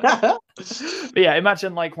 But yeah,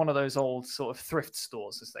 imagine like one of those old sort of thrift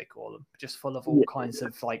stores, as they call them, just full of all kinds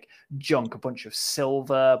of like junk, a bunch of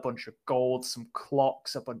silver, a bunch of gold, some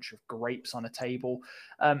clocks, a bunch of grapes on a table.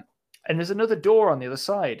 And there's another door on the other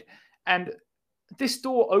side. And this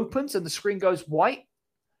door opens and the screen goes white.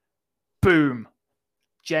 Boom.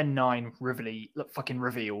 Gen 9 fucking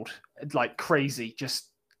revealed. Like crazy,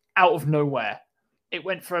 just out of nowhere. It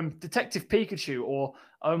went from Detective Pikachu or,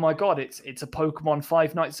 oh my God, it's a Pokemon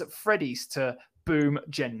Five Nights at Freddy's to boom,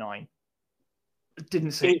 Gen 9.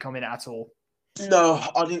 Didn't see it coming at all. No,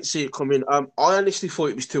 I didn't see it coming. I honestly thought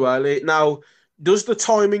it was too early. Now, does the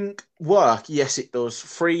timing work? Yes, it does.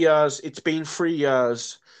 3 years. It's been 3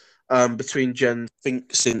 years between Gen, I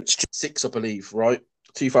think since Gen 6, I believe, right?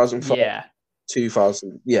 2005, Yeah,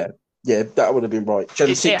 2000. Yeah, yeah, that would have been right. Gen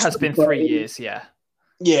it 6, has been 3 years. Yeah,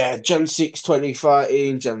 yeah, Gen 6,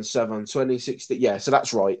 2013, Gen 7, 2016. Yeah, so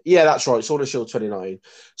that's right. Yeah, that's right. Sword and Shield 29.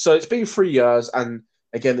 So it's been 3 years, and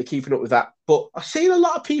again, they're keeping up with that. But I've seen a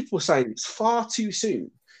lot of people saying it's far too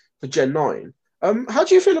soon for Gen 9. How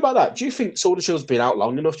do you feel about that? Do you think Sword and Shield's been out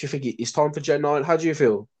long enough? Do you think it's time for Gen 9? How do you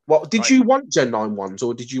feel? What did right. you want Gen 9 ones,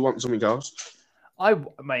 or did you want something else?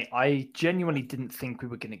 I genuinely didn't think we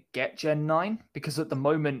were going to get Gen 9 because at the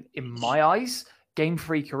moment, in my eyes, Game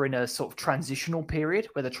Freak are in a sort of transitional period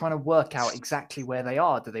where they're trying to work out exactly where they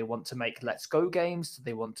are. Do they want to make Let's Go games? Do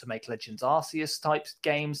they want to make Legends Arceus type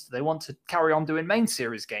games? Do they want to carry on doing main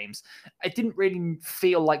series games? I didn't really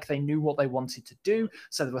feel like they knew what they wanted to do,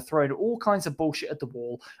 so they were throwing all kinds of bullshit at the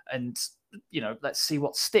wall and, let's see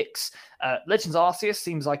what sticks. Legends Arceus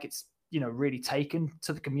seems like it's, really taken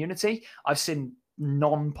to the community. I've seen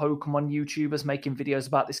non-Pokemon YouTubers making videos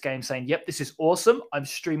about this game saying, yep, this is awesome. I'm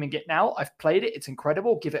streaming it now. I've played it. It's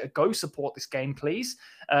incredible. Give it a go. Support this game, please.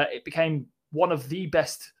 It became one of the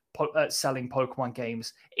best selling Pokemon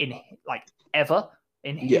games in ever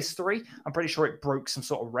in history. I'm pretty sure it broke some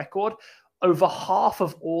sort of record. Over half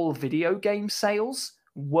of all video game sales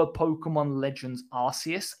were Pokemon Legends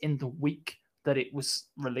Arceus in the week that it was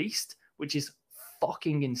released, which is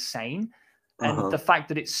fucking insane. And the fact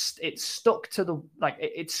that it's stuck to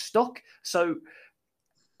it's stuck. So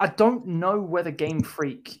I don't know whether Game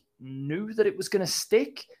Freak knew that it was going to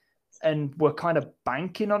stick and were kind of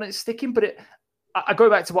banking on it sticking. But I go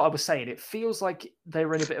back to what I was saying. It feels like they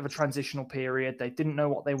were in a bit of a transitional period. They didn't know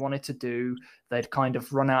what they wanted to do. They'd kind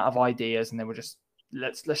of run out of ideas, and they were just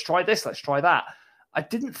let's try this, let's try that. I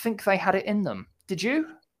didn't think they had it in them. Did you?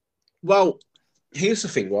 Well, here's the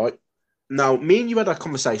thing, right? Now, me and you had a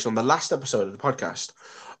conversation on the last episode of the podcast.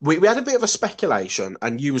 We had a bit of a speculation,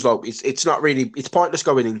 and you was like, it's not really, it's pointless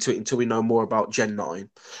going into it until we know more about Gen 9.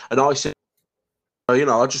 And I said, I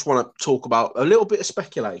just want to talk about a little bit of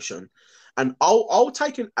speculation. And I'll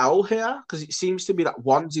take an L here because it seems to be that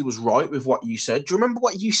Onesie was right with what you said. Do you remember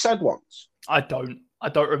what you said once? I don't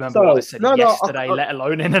remember what I said yesterday, let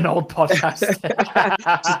alone in an old podcast.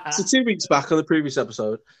 So 2 weeks back on the previous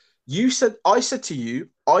episode, I said to you,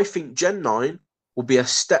 I think Gen 9 will be a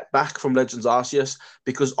step back from Legends Arceus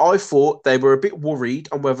because I thought they were a bit worried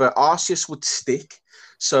on whether Arceus would stick.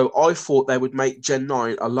 So I thought they would make Gen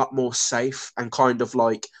 9 a lot more safe and kind of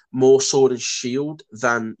like more Sword and Shield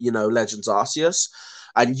than, Legends Arceus.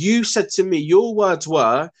 And you said to me, your words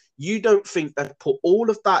were, you don't think they put all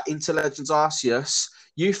of that into Legends Arceus.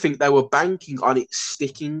 You think they were banking on it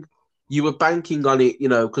sticking. You were banking on it,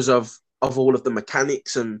 because of all of the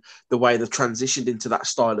mechanics and the way they've transitioned into that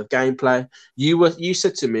style of gameplay. You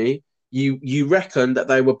said to me, you reckon that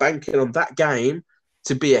they were banking on that game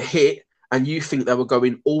to be a hit, and you think they were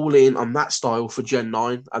going all in on that style for Gen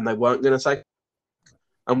 9, and they weren't going to take.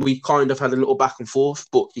 And we kind of had a little back and forth,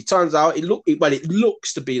 but it turns out it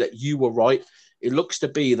looks to be that you were right. It looks to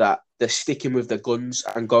be that they're sticking with their guns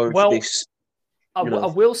and going for this. I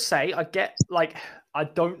will say, I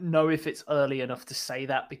don't know if it's early enough to say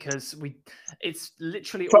that because it's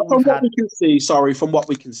literally from what we can see. Sorry, from what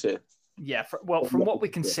we can see. Yeah, from what we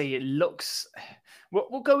can see, it looks.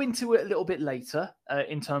 We'll go into it a little bit later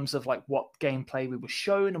in terms of what gameplay we were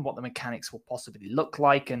shown and what the mechanics will possibly look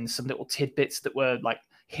like, and some little tidbits that were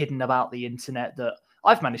hidden about the internet that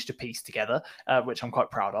I've managed to piece together, which I'm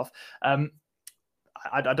quite proud of.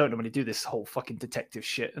 I don't normally do this whole fucking detective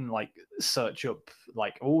shit and search up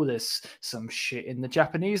there's some shit in the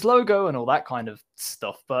Japanese logo and all that kind of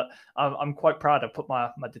stuff. But I'm quite proud. I put my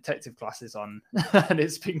detective glasses on and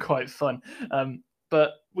it's been quite fun.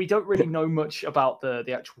 But we don't really know much about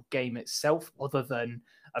the actual game itself other than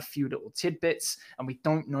a few little tidbits. And we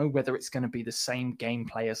don't know whether it's going to be the same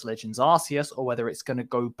gameplay as Legends Arceus or whether it's going to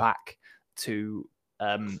go back to,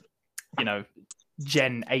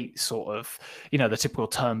 Gen 8 sort of, the typical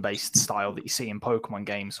turn-based style that you see in Pokemon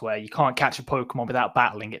games where you can't catch a Pokemon without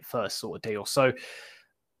battling it first sort of deal. So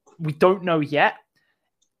we don't know yet.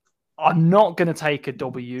 I'm not going to take a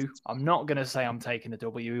W. I'm not going to say I'm taking a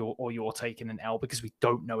W or you're taking an L because we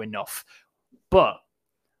don't know enough. But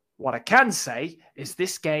what I can say is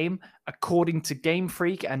this game, according to Game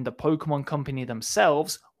Freak and the Pokemon Company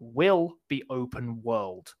themselves, will be open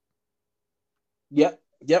world. Yep,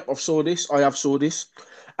 I have saw this.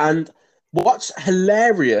 And what's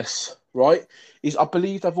hilarious, right, is I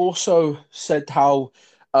believe they've also said how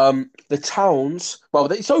The towns,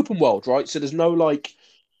 well, it's open world, right? So there's no like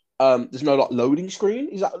loading screen.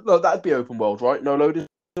 Is that no, that'd be open world, right? No loading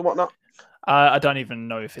and whatnot. I don't even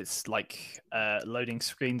know if it's like loading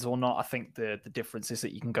screens or not. I think the difference is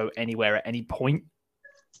that you can go anywhere at any point.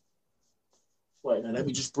 Wait, now let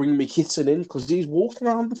me just bring my kitten in because he's walking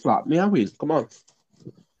around the flat. Meowing. Come on.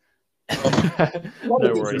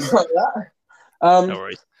 No worries. Like that. No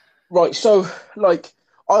worries. Right, so like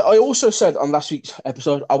I also said on last week's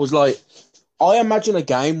episode, I was like, I imagine a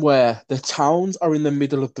game where the towns are in the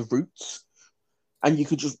middle of the routes and you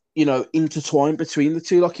could just, intertwine between the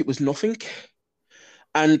two like it was nothing.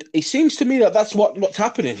 And it seems to me that that's what's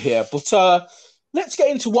happening here. But let's get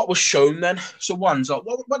into what was shown then. So, Wanza,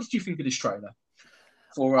 what did you think of this trailer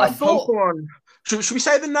for I thought, Pokemon? Should we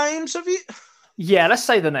say the names of it? yeah, let's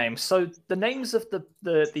say the names. So the names of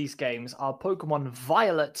these games are Pokemon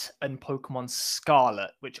Violet and Pokemon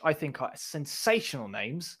Scarlet, which I think are sensational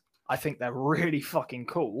names. I think they're really fucking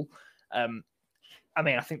cool. I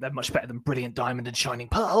mean, I think they're much better than Brilliant Diamond and Shining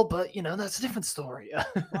Pearl, but that's a different story.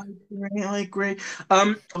 I agree.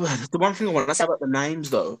 The one thing I want to say about the names,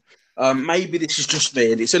 though, maybe this is just me.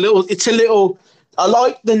 It's a little. I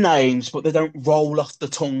like the names, but they don't roll off the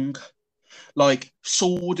tongue, like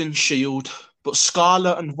Sword and Shield. But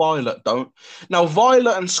Scarlet and Violet don't. Now,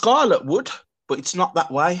 Violet and Scarlet would, but it's not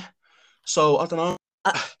that way. So I don't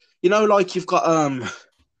know. Like you've got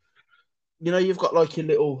you've got like your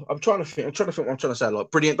little. I'm trying to think what I'm trying to say.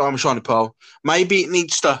 Like Brilliant Diamond, Shining Pearl. Maybe it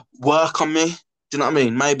needs to work on me. Do you know what I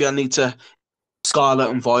mean? Maybe I need to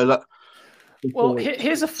Scarlet and Violet. Well,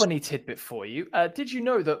 here's a funny tidbit for you. Did you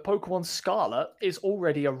know that Pokemon Scarlet is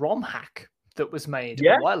already a ROM hack that was made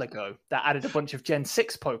a while ago that added a bunch of Gen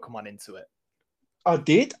 6 Pokemon into it? I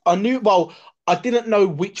did. I knew. Well, I didn't know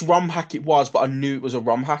which ROM hack it was, but I knew it was a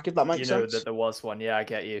ROM hack. If that makes sense. You know that there was one. Yeah, I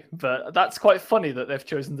get you. But that's quite funny that they've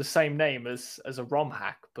chosen the same name as a ROM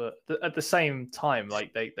hack. But at the same time,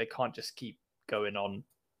 like they can't just keep going on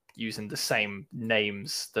using the same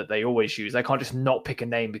names that they always use. They can't just not pick a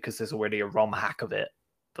name because there's already a ROM hack of it.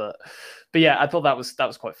 But yeah, I thought that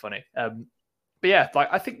was quite funny. But yeah, like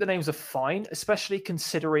I think the names are fine, especially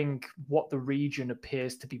considering what the region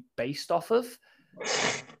appears to be based off of.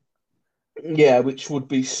 Yeah, which would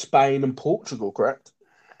be Spain and Portugal, correct?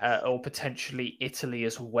 Or potentially Italy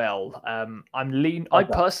as well. I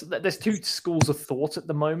personally, there's two schools of thought at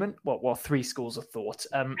the moment. Well, three schools of thought.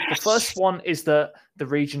 The first one is that the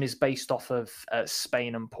region is based off of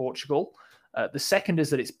Spain and Portugal. The second is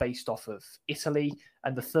that it's based off of Italy,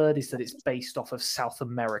 and the third is that it's based off of South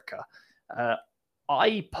America.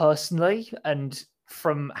 I personally, and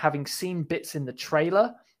from having seen bits in the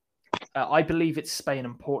trailer, I believe it's Spain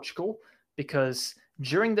and Portugal because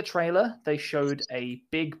during the trailer they showed a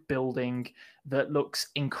big building that looks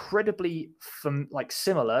incredibly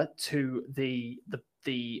similar to the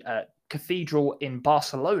cathedral in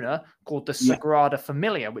Barcelona called the Sagrada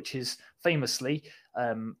Familia, which is famously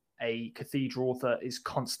a cathedral that is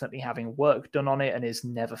constantly having work done on it and is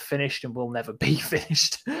never finished and will never be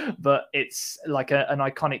finished. But it's like an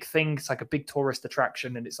iconic thing. It's like a big tourist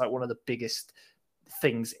attraction, and it's like one of the biggest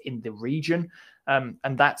things in the region.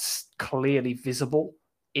 And that's clearly visible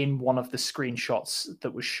in one of the screenshots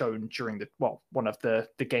that was shown during one of the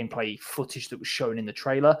gameplay footage that was shown in the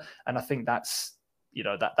trailer. And I think that's,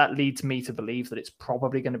 that leads me to believe that it's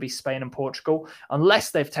probably going to be Spain and Portugal,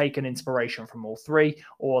 unless they've taken inspiration from all three,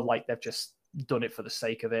 or like they've just done it for the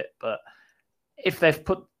sake of it. But if they've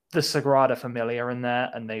put the Sagrada Familia in there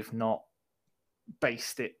and they've not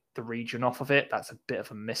based the region off of it, that's a bit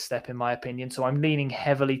of a misstep in my opinion. So I'm leaning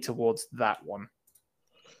heavily towards that one.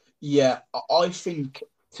 Yeah, I think,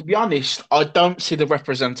 to be honest, I don't see the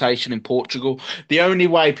representation in Portugal. The only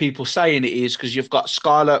way people saying it is because you've got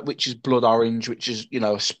Scarlet, which is blood orange, which is,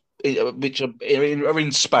 which are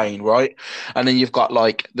in Spain, right? And then you've got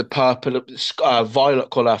like the purple, violet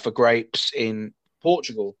color for grapes in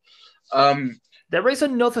Portugal. There is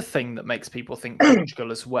another thing that makes people think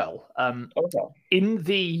Portugal as well. In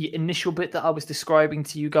the initial bit that I was describing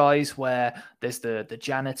to you guys, where there's the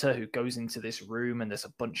janitor who goes into this room and there's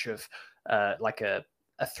a bunch of like a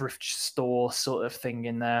thrift store sort of thing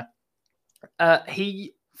in there,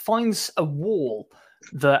 he finds a wall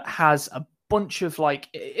that has a bunch of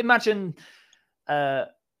imagine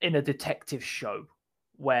in a detective show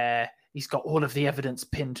where he's got all of the evidence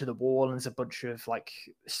pinned to the wall and there's a bunch of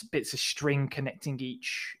bits of string connecting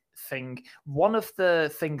each thing. One of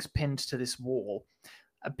the things pinned to this wall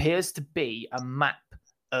appears to be a map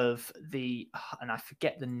of and I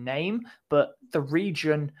forget the name, but the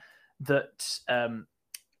region that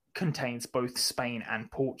contains both Spain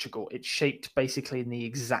and Portugal. It's shaped basically in the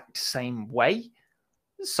exact same way.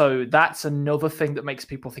 So that's another thing that makes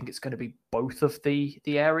people think it's going to be both of the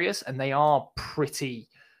areas, and they are pretty,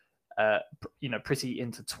 pretty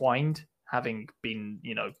intertwined, having been,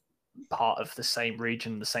 part of the same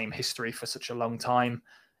region, the same history for such a long time.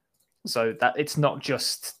 So that it's not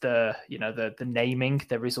just the naming,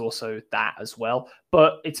 there is also that as well.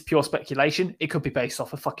 But it's pure speculation. It could be based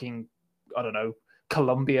off of fucking, I don't know,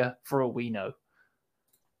 Colombia for all we know.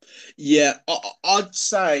 Yeah, I'd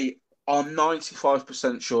say I'm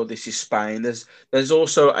 95% sure this is Spain. There's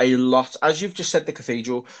also a lot, as you've just said, the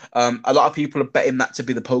cathedral. A lot of people are betting that to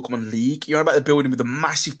be the Pokemon League. You know about the building with the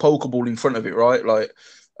massive Pokeball in front of it, right? Like,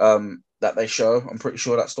 that they show. I'm pretty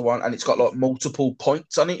sure that's the one, and it's got like multiple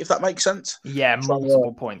points on it, if that makes sense. Yeah,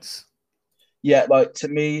 multiple points. Yeah, like to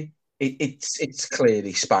me, it's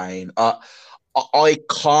clearly Spain. I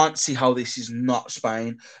can't see how this is not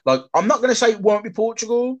Spain. Like, I'm not going to say it won't be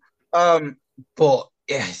Portugal, but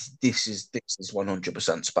yes, this is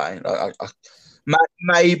 100% Spain.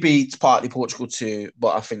 Maybe it's partly Portugal too,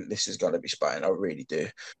 but I think this is going to be Spain. I really do.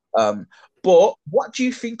 But what do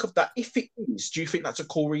you think of that? If it is, do you think that's a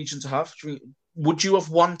cool region to have? Would you have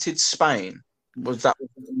wanted Spain? Was that what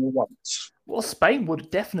you want? Well, Spain would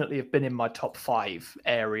definitely have been in my top 5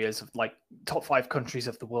 areas of like top 5 countries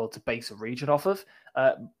of the world to base a region off of.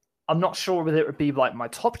 I'm not sure whether it would be like my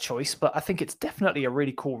top choice, but I think it's definitely a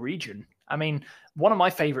really cool region. I mean, one of my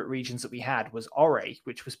favorite regions that we had was Ore,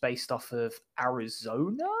 which was based off of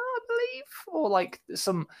Arizona, I believe, or like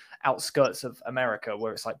some outskirts of America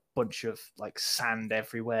where it's like a bunch of like sand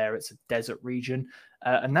everywhere. It's a desert region.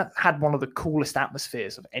 And that had one of the coolest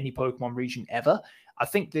atmospheres of any Pokemon region ever. I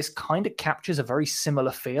think this kind of captures a very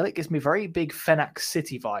similar feel. It gives me very big Phenac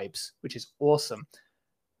City vibes, which is awesome.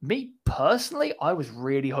 Me personally, I was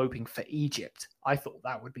really hoping for Egypt. I thought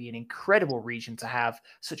that would be an incredible region to have.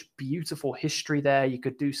 Such beautiful history there. You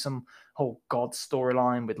could do some whole god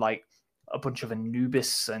storyline with like a bunch of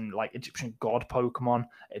Anubis and like Egyptian god Pokemon.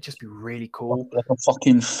 It'd just be really cool. Like a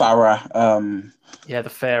fucking Farah. Yeah, the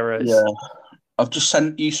pharaohs. Yeah. I've just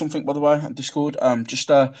sent you something, by the way, on Discord. Just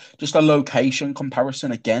a location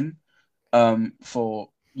comparison again. For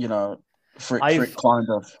for it kind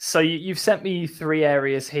of. So you've sent me 3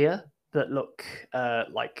 areas here that look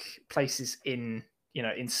like places in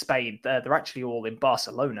Spain. They're actually all in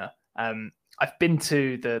Barcelona. I've been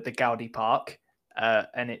to the Gaudi Park,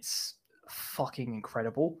 and it's fucking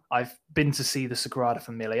incredible. I've been to see the Sagrada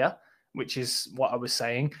Familia, which is what I was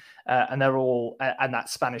saying. And they're all, and that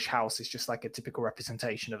Spanish house is just like a typical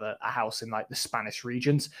representation of a house in like the Spanish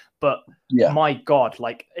regions. But yeah, my God,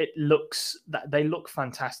 like they look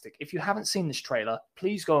fantastic. If you haven't seen this trailer,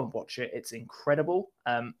 please go and watch it. It's incredible.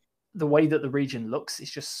 The way that the region looks is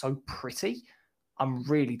just so pretty. I'm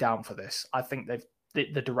really down for this. I think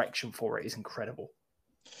the direction for it is incredible.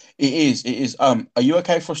 It is. Are you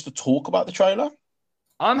okay for us to talk about the trailer?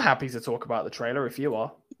 I'm happy to talk about the trailer if you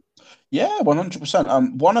are. Yeah,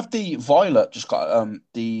 100%. One of the Violet just got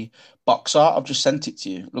the box art. I've just sent it to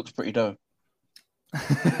you. Looks pretty dope.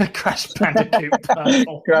 Crash Bandicoot.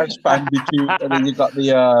 Crash Bandicoot, and then you got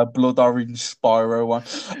the blood orange Spyro one.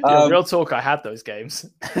 Yeah, real talk, I had those games.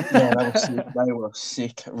 Yeah, they were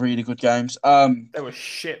sick. Really good games. They were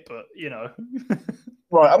shit, but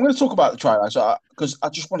Right, I'm going to talk about the trailer because I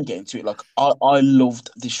just want to get into it. Like, I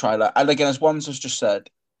loved this trailer, and again, as Wands has just said,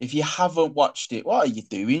 if you haven't watched it, what are you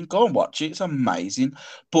doing? Go and watch it. It's amazing.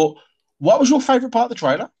 But what was your favorite part of the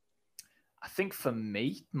trailer? I think for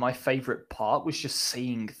me, my favorite part was just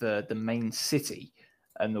seeing the main city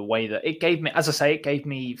and the way that it gave me, as I say, it gave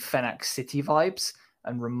me Phenac City vibes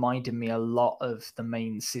and reminded me a lot of the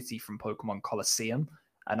main city from Pokemon Colosseum.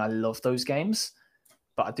 And I love those games.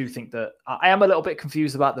 But I do think that I am a little bit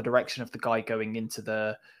confused about the direction of the guy going into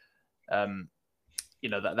the,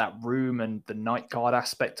 that room and the night guard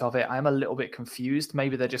aspect of it. I am a little bit confused.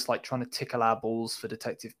 Maybe they're just like trying to tickle our balls for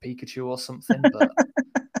Detective Pikachu or something. But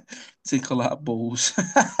tickle our balls,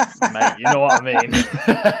 mate. You know what I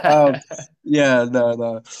mean? Yeah,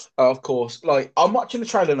 no, of course. Like, I'm watching the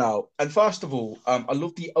trailer now, and first of all, I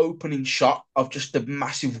love the opening shot of just the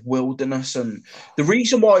massive wilderness, and the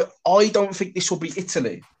reason why I don't think this will be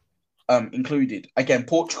Italy, included. Again,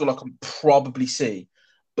 Portugal I can probably see,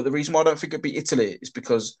 but the reason why I don't think it'd be Italy is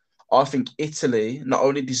because I think Italy not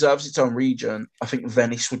only deserves its own region, I think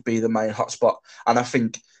Venice would be the main hotspot, and I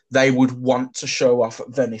think they would want to show off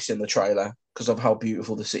Venice in the trailer because of how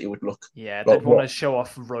beautiful the city would look. Yeah, they'd want to show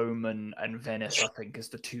off Rome and Venice, I think, as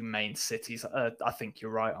the 2 main cities. I think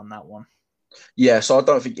you're right on that one. Yeah, so I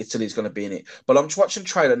don't think Italy's going to be in it. But I'm just watching the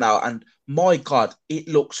trailer now, and my God, it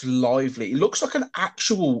looks lively. It looks like an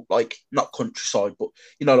actual, like, not countryside, but,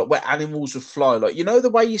 like where animals would fly. Like, the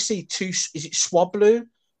way you see is it Swablu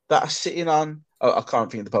that are sitting on? Oh, I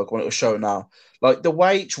can't think of the Pokemon it will show now. Like, the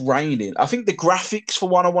way it's raining. I think the graphics, for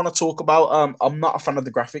one, I want to talk about. I'm not a fan of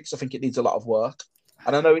the graphics. I think it needs a lot of work.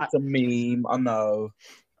 And I know it's a meme. I know.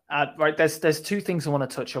 Right, there's two things I want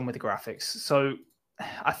to touch on with the graphics. So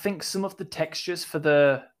I think some of the textures for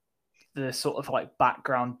the sort of like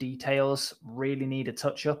background details really need a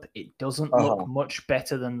touch up. It doesn't look much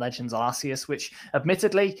better than Legends Arceus, which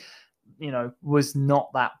admittedly, was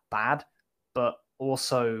not that bad, but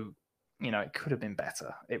also, it could have been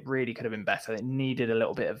better. It really could have been better. It needed a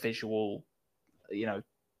little bit of visual,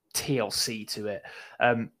 TLC to it.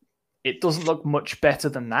 It doesn't look much better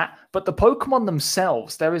than that. But the Pokemon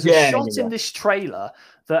themselves, there is a shot in this trailer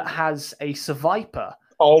that has a Seviper.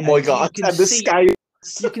 Oh my God. And the scale.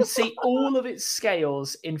 You can see all of its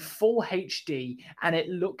scales in full HD, and it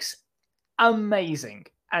looks amazing.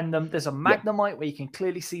 And there's a Magnemite where you can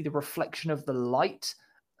clearly see the reflection of the light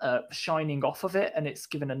shining off of it, and it's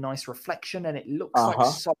given a nice reflection, and it looks like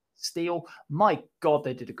solid steel. My God,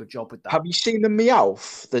 they did a good job with that. Have you seen the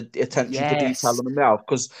Meowth? The attention to detail on the Meowth?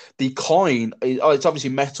 Because the coin, it's obviously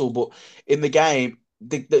metal, but in the game,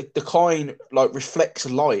 the coin like reflects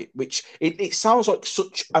light, which it sounds like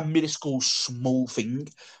such a minuscule small thing,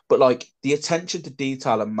 but like the attention to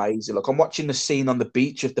detail, amazing. Like I'm watching the scene on the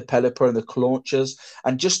beach of the Pelipper and the Claunchers,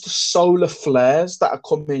 and just the solar flares that are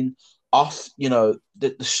coming off,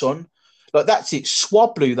 the sun. Like that's it.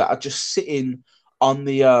 Swablu that are just sitting on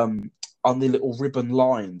the little ribbon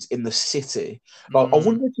lines in the city. Like, I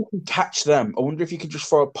wonder if you can catch them. I wonder if you can just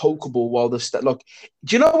throw a Pokeball while they're like.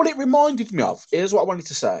 Do you know what it reminded me of? Here's what I wanted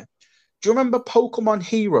to say. Do you remember Pokemon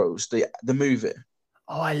Heroes, the movie?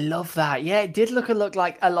 Oh, I love that. Yeah, it did look a lot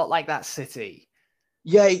like that city.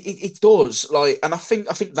 Yeah, it does. Like, and I think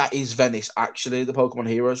that is Venice actually, the Pokemon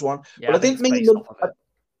Heroes one. Yeah, but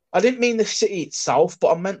I didn't mean the city itself,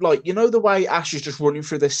 but I meant like, the way Ash is just running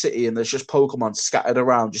through the city and there's just Pokemon scattered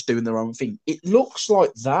around just doing their own thing. It looks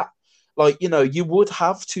like that. Like, you would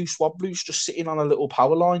have two Swablus just sitting on a little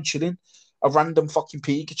power line chilling, a random fucking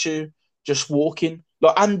Pikachu just walking.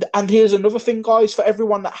 Like, and here's another thing, guys, for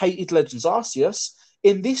everyone that hated Legends Arceus,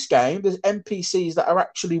 in this game, there's NPCs that are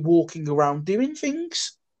actually walking around doing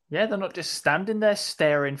things. Yeah, they're not just standing there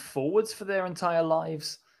staring forwards for their entire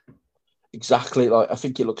lives. Exactly. Like I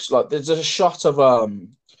think it looks like there's a shot of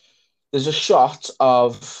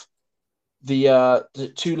the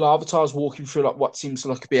two Larvatars walking through like what seems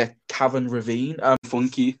like to be a cavern ravine.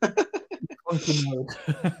 Funky. Funky mode.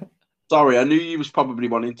 Sorry, I knew you was probably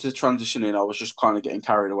wanting to transition in. I was just kind of getting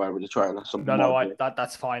carried away with the trailer.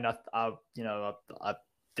 That's fine. I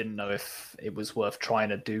didn't know if it was worth trying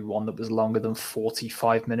to do one that was longer than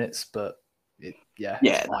 45 minutes, but it's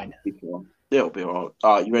fine. It'll be all right.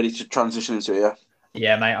 All right, you ready to transition into it, yeah?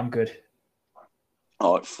 Yeah, mate, I'm good.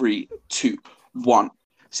 All right, 3, 2, 1.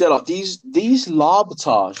 So, like, these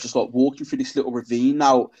Larvatars just, like, walking through this little ravine.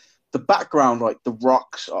 Now, the background, like, the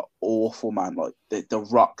rocks are awful, man. Like, the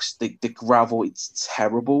rocks, the gravel, it's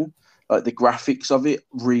terrible. Like, the graphics of it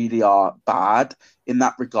really are bad in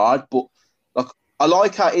that regard. But, like, I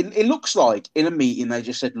like how it looks like in a meeting they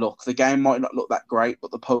just said, look, the game might not look that great,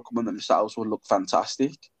 but the Pokemon themselves will look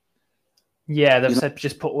fantastic. Yeah, they've said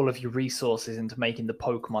just put all of your resources into making the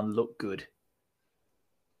Pokemon look good.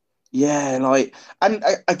 Yeah, like, and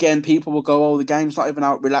again, people will go, oh, the game's not even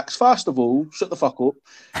out. Relax. First of all, shut the fuck up.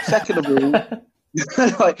 Second of all,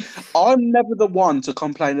 like, I'm never the one to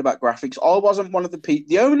complain about graphics. I wasn't one of the people.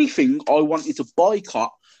 The only thing I wanted to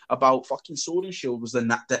boycott about fucking Sword and Shield was the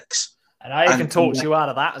Natdex. And I even talked you out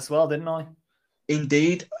of that as well, didn't I?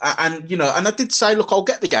 Indeed. And, and I did say, look, I'll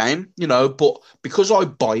get the game, but because I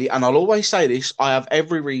buy it, and I'll always say this, I have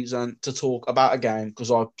every reason to talk about a game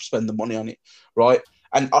because I spend the money on it, right?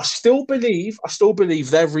 And I still believe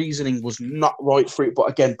their reasoning was not right for it. But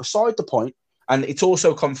again, beside the point, and it's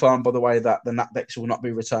also confirmed, by the way, that the Natdex will not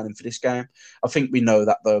be returning for this game. I think we know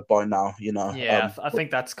that, though, by now, Yeah, I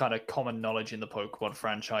think that's kind of common knowledge in the Pokemon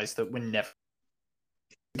franchise that we're never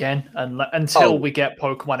again until we get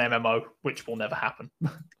Pokemon MMO, which will never happen.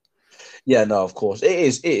 Yeah, no, of course.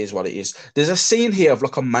 It is what it is. There's a scene here of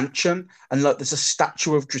like a mansion and like there's a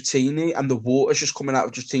statue of Dratini and the water's just coming out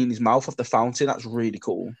of Dratini's mouth off the fountain. That's really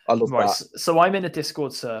cool. I love that. So I'm in a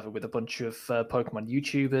Discord server with a bunch of Pokemon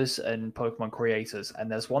YouTubers and Pokemon creators, and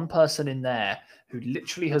there's one person in there who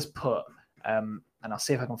literally has put, and I'll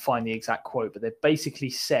see if I can find the exact quote, but they basically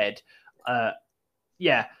said,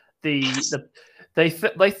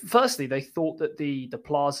 firstly they thought that the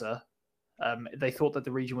plaza They thought that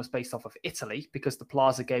the region was based off of Italy because the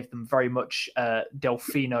plaza gave them very much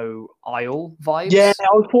Delfino Isle vibes. Yeah,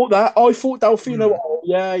 I thought Delfino.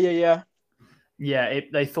 Yeah. Yeah,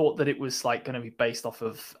 they thought that it was like going to be based off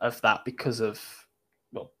of that because of,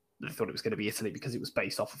 well, they thought it was going to be Italy because it was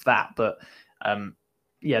based off of that. But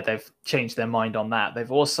yeah, they've changed their mind on that.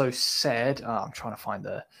 They've also said, I'm trying to find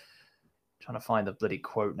the bloody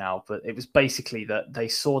quote now, but it was basically that they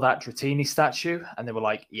saw that Dratini statue and they were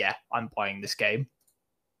like, yeah, I'm buying this game.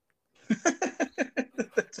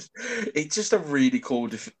 It's just a really cool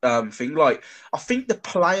thing. Like, I think the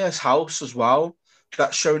player's house as well,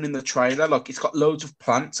 that's shown in the trailer, like it's got loads of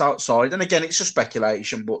plants outside. And again, it's just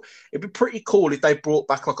speculation, but it'd be pretty cool if they brought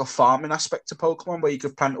back like a farming aspect to Pokemon where you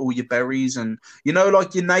could plant all your berries and, you know,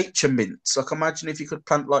 like your nature mints. Like, imagine if you could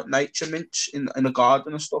plant like nature mints in a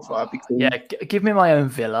garden and stuff. That'd be cool. Yeah, give me my own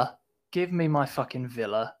villa. Give me my fucking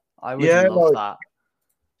villa. I would love that.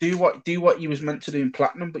 Do what you was meant to do in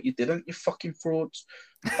Platinum, but you didn't. You fucking frauds.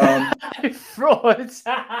 Frauds.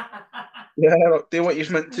 Yeah, like, do what you was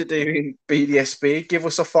meant to do in BDSP. Give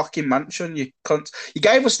us a fucking mansion, you cunt. You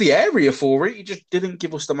gave us the area for it. You just didn't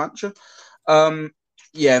give us the mansion.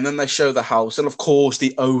 Yeah, and then they show the house, and of course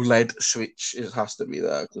the OLED switch has to be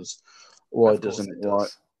there because why doesn't it? Right.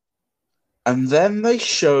 And then they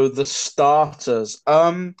show the starters.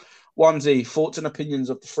 Onesie, thoughts and opinions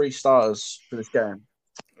of the 3 starters for this game.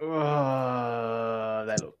 They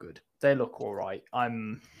look good. They look all right. I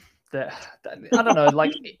don't know.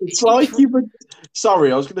 Like it's like you've.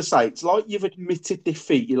 Sorry, I was going to say it's like you've admitted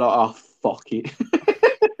defeat. You're like, oh fuck it.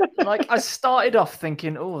 Like I started off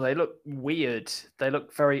thinking, oh, they look weird. They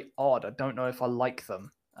look very odd. I don't know if I like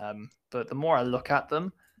them. But the more I look at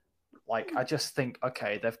them, like I just think,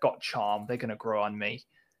 okay, they've got charm. They're going to grow on me.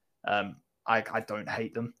 I don't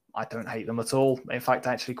hate them. I don't hate them at all. In fact,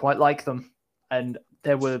 I actually quite like them. And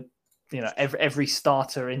there were, you know, every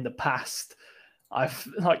starter in the past, I've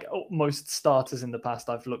like most starters in the past,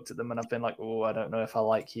 I've looked at them and I've been like, oh, I don't know if I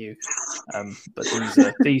like you. But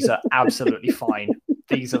these are absolutely fine.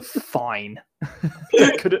 These are fine.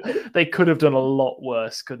 They could have done a lot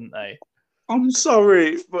worse, couldn't they? I'm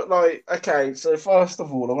sorry, but like, okay, so first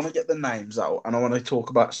of all, I want to get the names out and I want to talk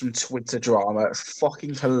about some Twitter drama. It's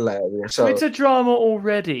fucking hilarious. Twitter drama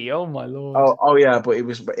already? Oh my lord. Oh yeah, but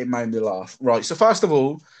it made me laugh. Right, so first of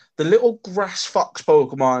all, the little grass fox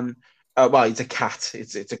Pokemon, well, it's a cat.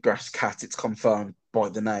 It's a grass cat. It's confirmed by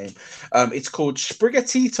the name. It's called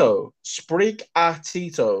Sprigatito.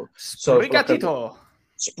 Sprigatito. Sprigatito.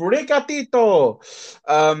 Sprigatito,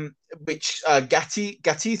 which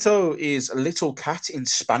gatito is little cat in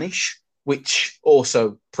Spanish, which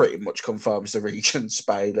also pretty much confirms the region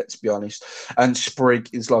Spain, let's be honest. And sprig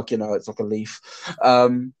is like, you know, it's like a leaf.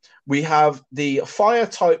 We have the fire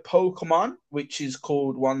type Pokemon, which is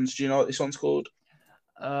called do you know what this one's called?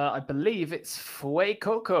 I believe it's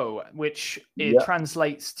Fuecoco, which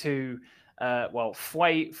translates to,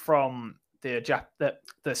 Fue from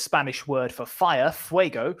the Spanish word for fire,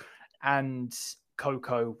 fuego, and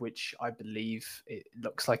cocoa, which I believe it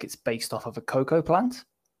looks like it's based off of a cocoa plant.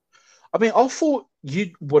 I mean, I thought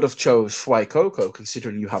you would have chose Fuecoco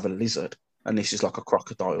considering you have a lizard and this is like a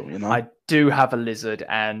crocodile, you know? I do have a lizard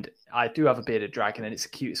and I do have a bearded dragon and it's the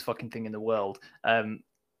cutest fucking thing in the world.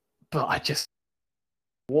 But I just...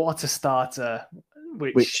 Water starter,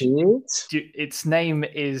 which is? Its name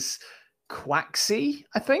is Quaxly,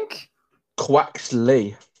 I think?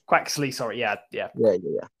 Quaxly, sorry, yeah.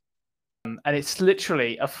 And it's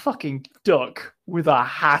literally a fucking duck with a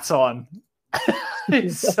hat on.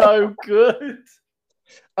 It's so good.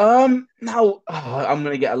 Now I'm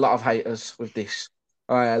gonna get a lot of haters with this.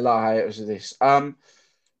 A lot of haters with this.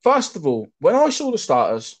 First of all, when I saw the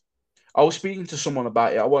starters, I was speaking to someone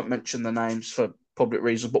about it. I won't mention the names for public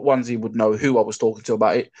reasons, but Onesie would know who I was talking to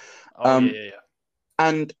about it. Yeah.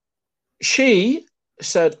 And she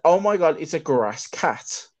said, oh my God, it's a grass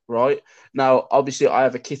cat, right? Now, obviously, I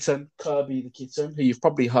have a kitten, Kirby the kitten, who you've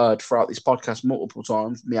probably heard throughout this podcast multiple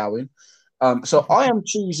times, meowing. So I am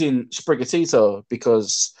choosing Sprigatito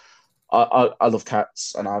because I love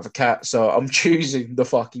cats and I have a cat, so I'm choosing the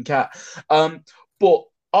fucking cat. But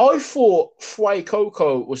I thought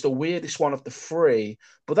Fuecoco was the weirdest one of the 3,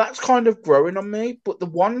 but that's kind of growing on me. But the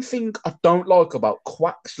one thing I don't like about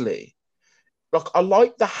Quaxly, like I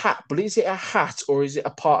like the hat, but is it a hat or is it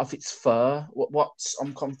a part of its fur?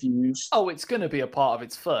 I'm confused. Oh, it's going to be a part of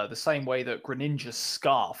its fur, the same way that Greninja's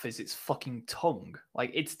scarf is its fucking tongue.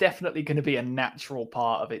 Like, it's definitely going to be a natural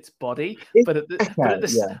part of its body. But at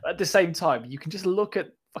the same time, you can just look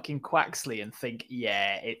at fucking Quaxly and think,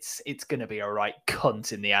 yeah, it's going to be a right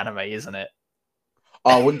cunt in the anime, isn't it?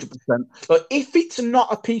 Oh, 100%. Like, if it's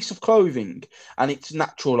not a piece of clothing and it's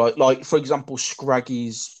natural, like for example,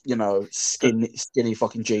 Scraggy's, The skinny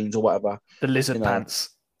fucking jeans or whatever, the you lizard know. pants.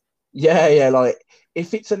 Yeah, like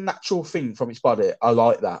if it's a natural thing from its body, I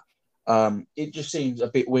like that. It just seems a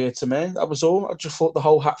bit weird to me. That was all. I just thought the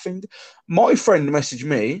whole hat thing. My friend messaged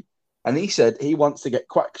me and he said he wants to get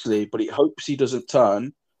Quaxley, but he hopes he doesn't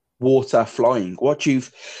turn water flying. What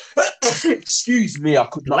you've excuse me, I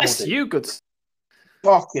could not hold Bless it. you, good.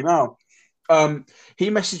 Fucking hell. He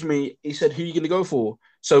messaged me. He said, "Who are you going to go for?"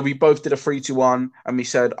 So we both did a 3-2-1, and we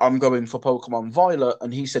said, "I'm going for Pokemon Violet,"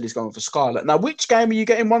 and he said he's going for Scarlet. Now, which game are you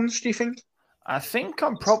getting once? Do you think? I think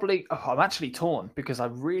I'm actually torn because I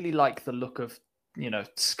really like the look of,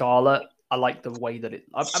 Scarlet. I like the way that I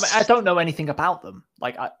mean, I don't know anything about them.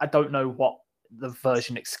 Like, I don't know what the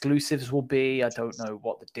version exclusives will be. I don't know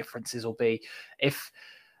what the differences will be.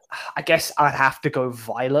 I guess I'd have to go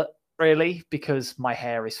Violet, really, because my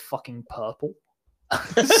hair is fucking purple.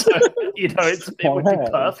 So, it would be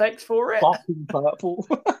perfect for it. Fucking purple.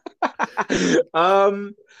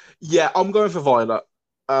 Yeah, I'm going for Violet.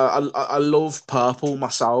 I love purple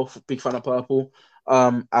myself. Big fan of purple.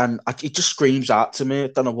 It just screams out to me. I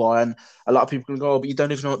don't know why. And a lot of people can go, "Oh, but you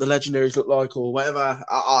don't even know what the legendaries look like or whatever."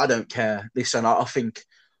 I don't care. Listen, I think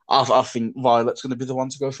Violet's going to be the one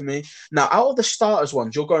to go for me. Now, out of the starters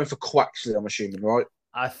ones, you're going for Quaxley, I'm assuming, right?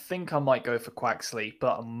 I think I might go for Quaxley,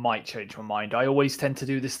 but I might change my mind. I always tend to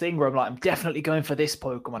do this thing where I'm like, I'm definitely going for this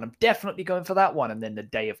Pokemon. I'm definitely going for that one. And then the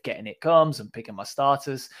day of getting it comes and picking my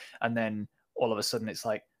starters. And then all of a sudden it's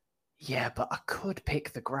like, yeah, but I could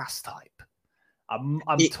pick the grass type. I'm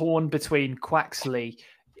torn between Quaxley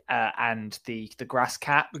and the grass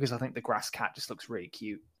cat because I think the grass cat just looks really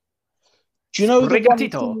cute. Do you know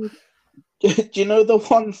Sprigatito. Do you know the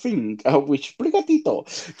one thing I wish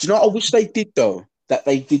Brigadito? Do you know what I wish they did though? That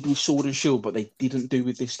they did with Sword and Shield, but they didn't do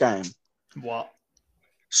with this game. What?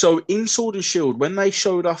 So in Sword and Shield, when they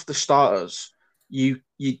showed off the starters,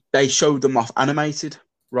 they showed them off animated,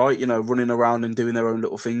 right? Running around and doing their own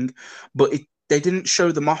little thing. But they didn't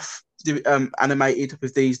show them off animated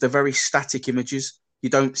with these. They're very static images. You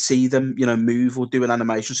don't see them, move or do an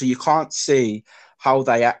animation, so you can't see how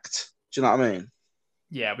they act. Do you know what I mean?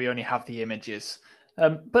 Yeah, we only have the images.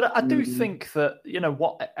 But I do think that,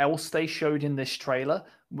 what else they showed in this trailer,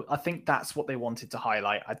 I think that's what they wanted to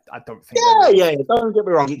highlight. I don't think. Yeah. Don't get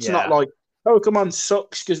me wrong. It's not like Pokemon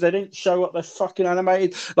sucks because they didn't show up their fucking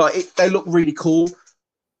animated. Like, they look really cool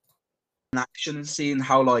in action and seeing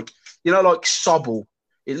how, like Sobble,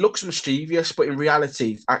 it looks mischievous, but in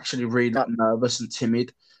reality, it's actually really nervous and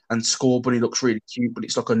timid. And Scorbunny looks really cute, but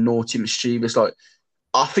it's like a naughty, mischievous, like.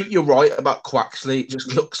 I think you're right about Quaxley. It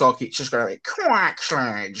just looks like it's just going to be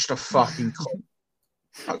Quaxley, just a fucking.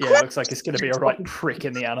 Yeah, it looks like it's going to be a right prick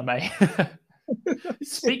in the anime.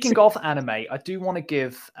 Speaking of anime, I do want to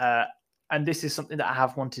give, and this is something that I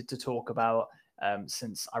have wanted to talk about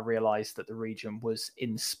since I realized that the region was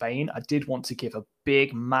in Spain. I did want to give a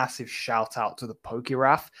big, massive shout out to the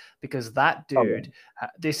Pokéraf because that dude,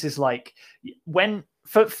 this is like when.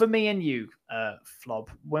 For me and you, Flob,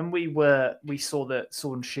 when we saw that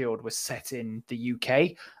Sword and Shield was set in the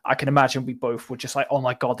UK, I can imagine we both were just like, oh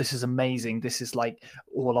my God, this is amazing. This is like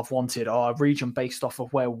all I've wanted. Oh, a region based off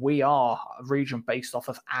of where we are, a region based off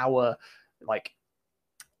of our like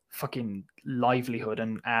fucking livelihood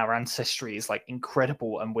and our ancestry is like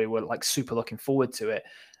incredible. And we were like super looking forward to it.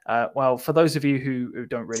 Well, for those of you who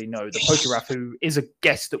don't really know, the Pokéraf, who is a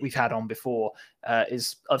guest that we've had on before,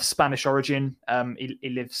 is of Spanish origin. He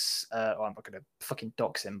lives, I'm not going to fucking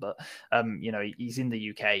dox him, but, he's in the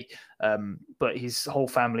UK, but his whole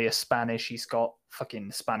family is Spanish. He's got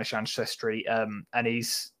fucking Spanish ancestry. And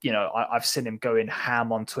he's, I've seen him going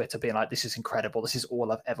ham on Twitter being like, this is incredible. This is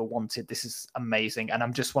all I've ever wanted. This is amazing. And I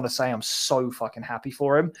just want to say I'm so fucking happy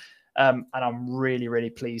for him. And I'm really, really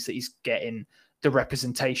pleased that he's getting the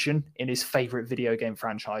representation in his favorite video game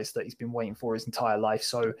franchise that he's been waiting for his entire life.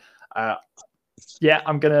 So, I'm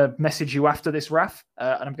going to message you after this, Raf,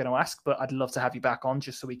 and I'm going to ask, but I'd love to have you back on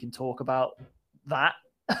just so we can talk about that.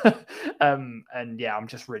 I'm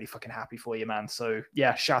just really fucking happy for you, man. So,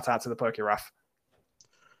 shout out to the Pokéraf.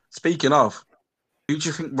 Speaking of, who do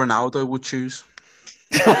you think Ronaldo would choose?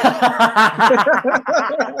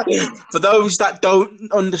 For those that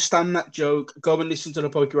don't understand that joke, go and listen to the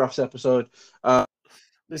Pokéraf's episode.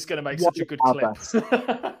 This is going to make such a good clip.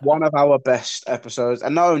 One of our best episodes.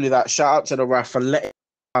 And not only that, shout out to the Raf for letting me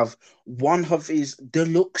have one of his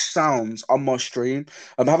deluxe sounds on my stream.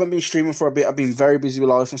 I haven't been streaming for a bit. I've been very busy with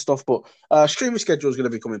life and stuff, but streaming schedule is going to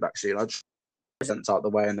be coming back soon. presents out the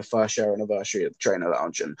way in the first year anniversary of the Trainer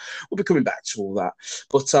Lounge, and we'll be coming back to all that.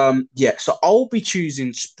 But yeah, so I'll be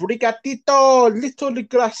choosing Sprigatito, little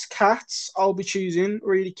grass cats. I'll be choosing,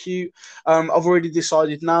 really cute. I've already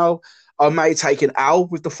decided now. I may take an L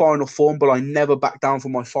with the final form, but I never back down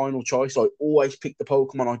from my final choice. I always pick the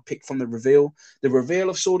Pokemon I pick from the reveal. The reveal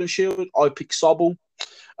of Sword and Shield, I pick Sobble.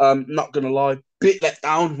 Not gonna lie, bit let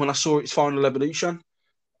down when I saw its final evolution.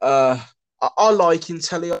 I like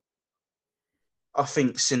Inteleon. I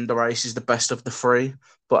think Cinderace is the best of the three,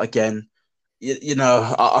 but again, you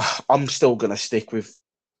know, I'm still gonna stick with.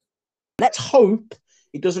 Let's hope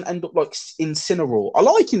it doesn't end up like Incineroar. I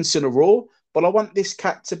like Incineroar, but I want this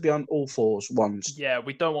cat to be on all fours once. Yeah,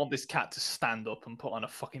 we don't want this cat to stand up and put on a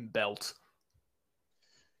fucking belt.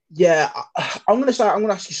 Yeah, I'm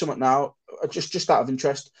gonna ask you something now, just out of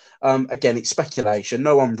interest. Again, it's speculation.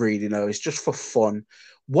 No one really knows. Just for fun.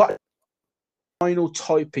 What final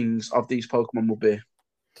typings of these Pokemon will be?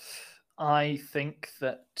 I think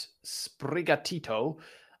that Sprigatito,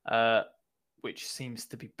 which seems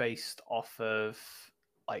to be based off of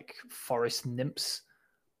like forest nymphs,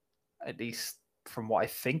 at least from what I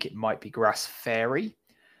think, it might be Grass Fairy.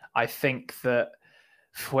 I think that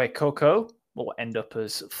Fuecoco will end up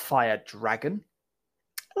as Fire Dragon.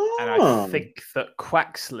 Oh. And I think that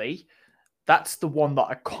Quaxley, that's the one that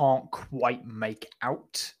I can't quite make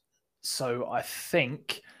out. So I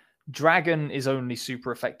think Dragon is only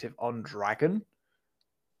super effective on Dragon.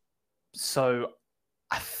 So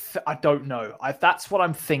I don't know. That's what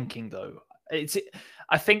I'm thinking, though.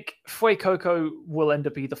 I think Fuecoco will end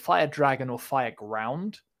up either Fire Dragon or Fire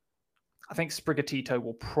Ground. I think Sprigatito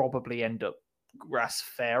will probably end up Grass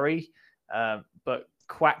Fairy. But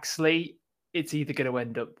Quaxley, it's either going to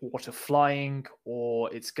end up Water Flying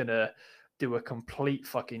or it's going to do a complete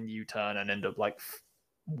fucking U-turn and end up like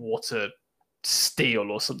Water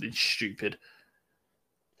Steel or something stupid.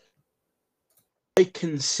 I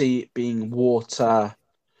can see it being Water.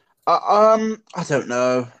 I don't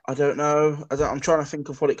know. I'm trying to think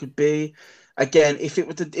of what it could be. Again, if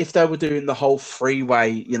they were doing the whole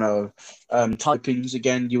freeway, typings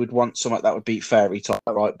again, you would want something that would beat Fairy type,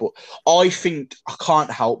 right? But I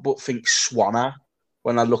can't help but think Swanna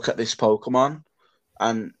when I look at this Pokemon,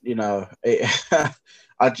 and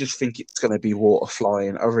I just think it's going to be Water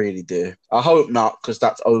Flying. I really do. I hope not, because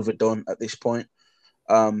that's overdone at this point.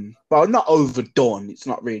 Well, not overdone. It's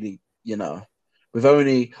not really, We've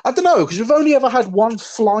only, I don't know, because we've only ever had one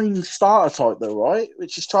flying starter type, though, right?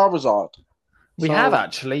 Which is Charizard. We have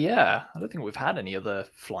actually, yeah. I don't think we've had any other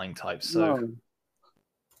flying types. So,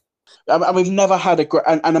 no. And we've never had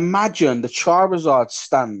and imagine the Charizard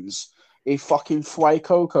stands if fucking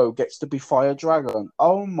Fuecoco gets to be Fire Dragon.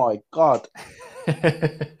 Oh my god!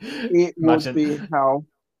 It would be hell.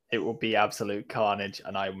 It will be absolute carnage,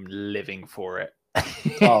 and I'm living for it.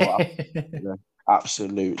 Oh,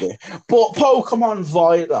 absolutely. But Pokemon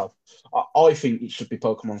Violet, I think it should be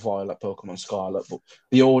Pokemon Violet, Pokemon Scarlet, but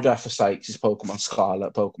the order for sakes is Pokemon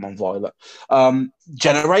Scarlet, Pokemon Violet.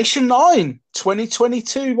 Generation 9,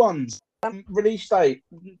 2022 ones. Release date,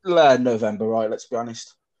 November, right? Let's be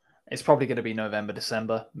honest. It's probably going to be November,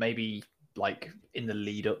 December, maybe like in the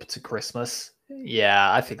lead up to Christmas.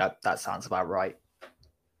 Yeah, I think that sounds about right.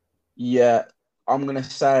 Yeah, I'm going to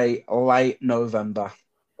say late November.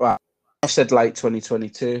 Well, I said late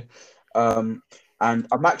 2022. And I'm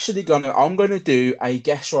going to do a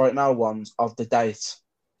guess right now ones of the date.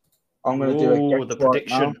 I'm going to do a guess the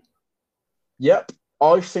prediction. Right now. Yep.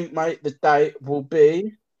 I think, mate, the date will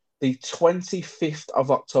be the 25th of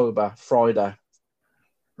October, Friday.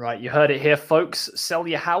 Right, you heard it here, folks. Sell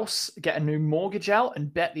your house, get a new mortgage out,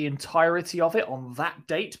 and bet the entirety of it on that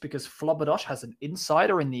date because Flubberdosh has an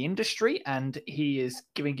insider in the industry and he is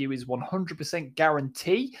giving you his 100%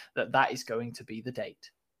 guarantee that is going to be the date.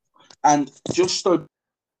 And just so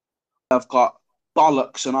I've got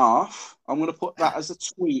bollocks and half, I'm going to put that as a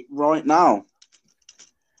tweet right now.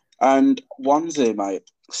 And onesie, mate.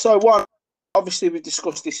 So, obviously, we've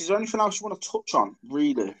discussed this. Is there anything else you want to touch on,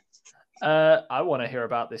 really? I want to hear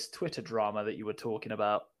about this Twitter drama that you were talking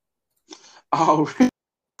about. Oh,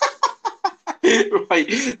 right.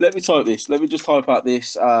 Let me type this. Let me just type out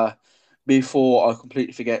this before I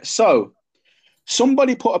completely forget. So,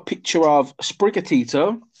 somebody put a picture of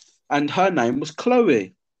Sprigatito, and her name was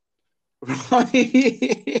Chloe.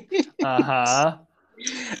 Right? Uh-huh.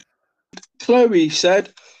 Chloe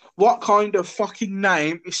said, "What kind of fucking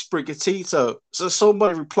name is Sprigatito?" So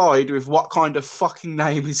somebody replied with, "What kind of fucking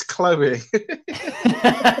name is Chloe?"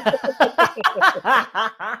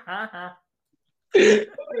 It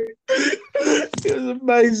was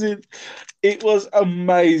amazing. It was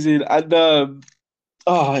amazing. And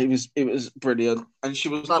Oh, it was brilliant. And she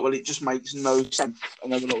was like, "Well, it just makes no sense."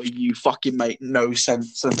 And they were like, "Well, you fucking make no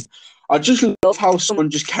sense." And I just love how someone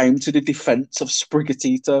just came to the defense of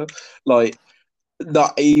Sprigatito, like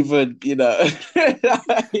not even, you know.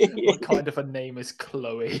 What kind of a name is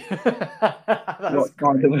Chloe? That's What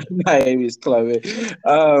kind great. of name is Chloe?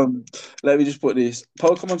 Let me just put this: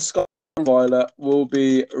 Pokemon Scarlet and Violet will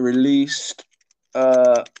be released.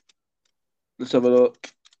 Let's have a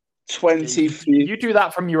look. Yeah, 25th. you do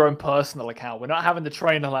that from your own personal account. We're not having the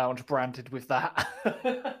trainer lounge branded with that.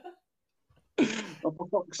 Oh, for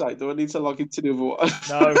fuck's sake, do I need to log into the other one?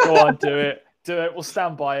 No, go on, do it. Do it. We'll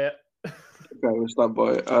stand by it. Okay, we'll stand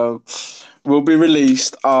by it. Will be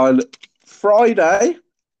released on Friday,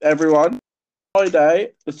 everyone.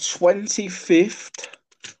 Friday, the 25th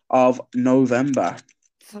of November.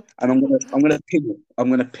 And I'm gonna pin it. I'm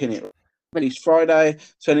gonna pin it. Released Friday,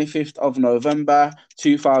 25th of November,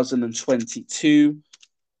 2022.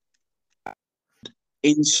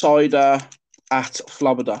 Insider at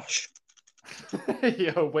Flabberdash.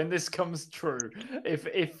 Yo, when this comes true,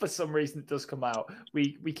 if for some reason it does come out,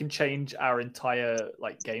 we can change our entire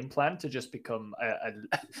like game plan to just become a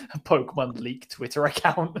Pokemon League Twitter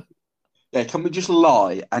account. Yeah, can we just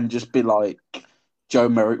lie and just be like, Joe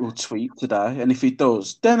Merrick will tweet today, and if he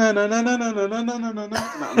does,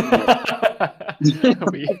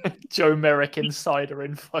 Joe Merrick insider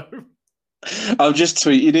info. I've just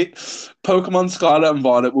tweeted it. Pokemon Scarlet and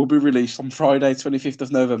Violet will be released on Friday, 25th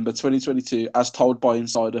of November, 2022, as told by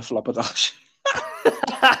Insider Flabberdash.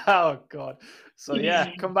 Oh, God. So, yeah,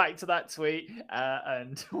 come back to that tweet.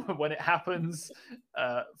 And when it happens,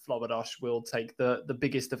 Flabberdash will take the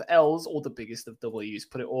biggest of L's or the biggest of W's.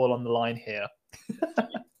 Put it all on the line here.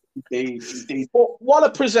 Indeed. What a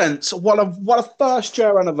present. What a first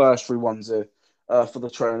year anniversary onesie for the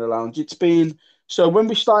Trainer Lounge. It's been... So when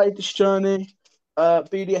we started this journey,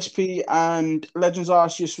 BDSP and Legends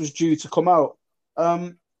Arceus was due to come out.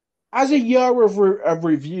 As a year of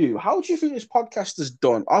review, how do you think this podcast has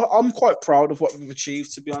done? I'm quite proud of what we've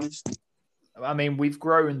achieved, to be honest. I mean, we've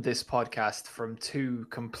grown this podcast from two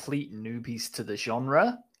complete newbies to the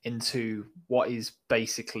genre into what is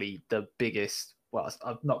basically the biggest. Well,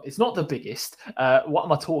 it's not the biggest. What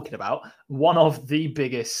am I talking about? One of the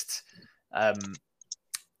biggest.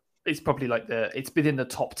 It's probably it's been in the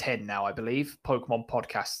top 10 now, I believe, Pokemon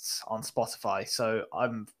podcasts on Spotify. So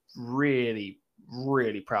I'm really,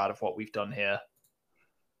 really proud of what we've done here.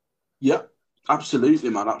 Yeah,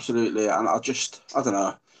 absolutely, man. Absolutely. And I don't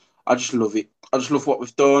know. I just love it. I just love what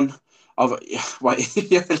we've done. I've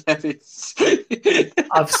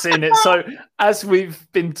seen it. So as we've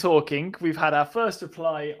been talking, we've had our first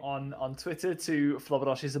reply on Twitter to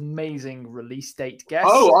Flobberdash's amazing release date guess.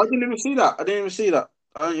 Oh, I didn't even see that. I didn't even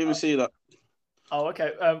see that. Oh,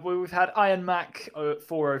 okay. We've had Iron Mac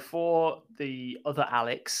 404, the other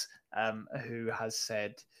Alex, who has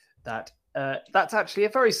said that that's actually a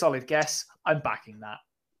very solid guess. I'm backing that.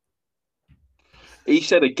 He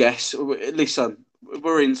said a guess. Listen,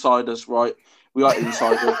 we're insiders, right? We are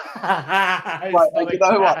insiders.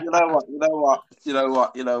 You know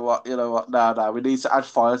what? No. We need to add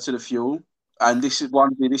fire to the fuel. And this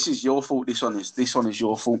is your fault. This one is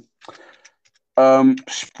your fault.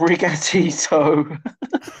 Sprigatito.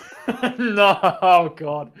 No, oh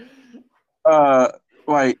God.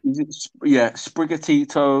 Wait, is it? Yeah,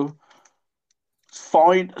 Sprigatito.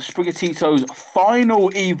 Sprigatito's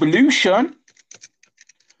final evolution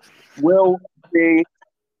will be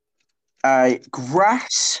a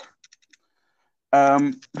grass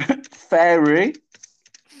fairy.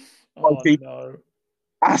 Oh no!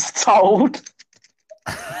 As told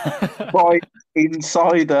by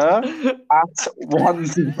Insider at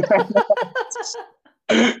Onesie.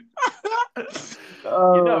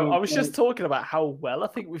 I was just talking about how well I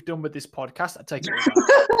think we've done with this podcast. I take it all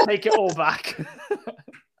back. Take it all back.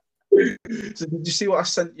 So did you see what I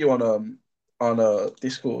sent you on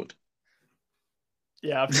Discord?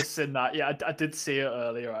 Yeah, I've just seen that. Yeah, I did see it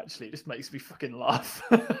earlier, actually. It just makes me fucking laugh.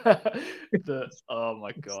 Oh,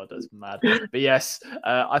 my God, that's mad. But yes,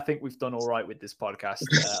 I think we've done all right with this podcast.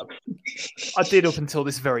 I did up until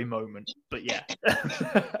this very moment, but yeah.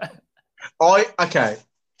 Okay.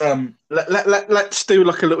 Let's do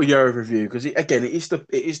like a little year of review because it is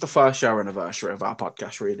the first year anniversary of our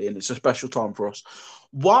podcast, really, and it's a special time for us.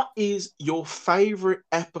 What is your favorite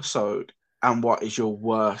episode and what is your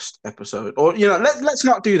worst episode? Or let's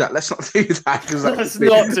not do that. Let's not do that. Let's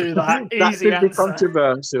not do that. That Easy could answer. be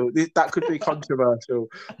controversial. That could be controversial.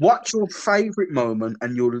 What's your favorite moment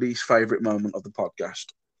and your least favorite moment of the podcast?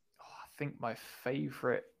 I think my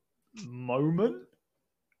favorite moment.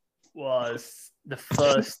 was the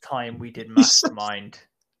first time we did Mastermind.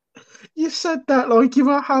 You said that like you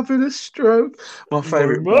were having a stroke. My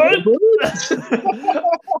favourite moment.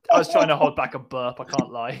 I was trying to hold back a burp. I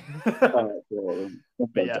can't lie.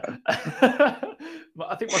 But yeah,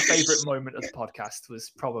 I think my favourite moment of the podcast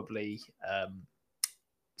was probably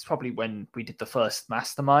when we did the first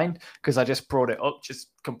Mastermind, because I just brought it up, just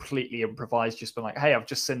completely improvised, just been like, "Hey, I've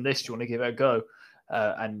just seen this. Do you want to give it a go?"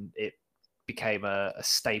 And it became a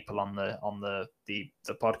staple on the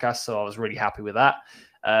podcast. So I was really happy with that.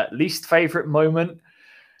 Least favorite moment.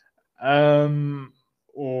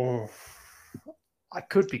 I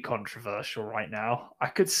could be controversial right now. I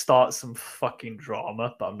could start some fucking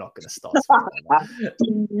drama, but I'm not going to start some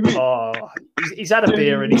drama. He's had a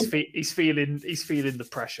beer and he's feeling the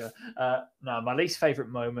pressure. No, my least favorite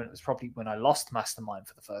moment was probably when I lost Mastermind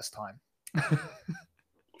for the first time.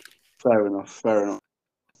 Fair enough.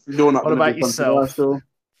 You're not. What about yourself?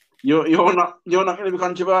 You're not going to be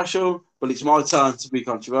controversial, but it's my turn to be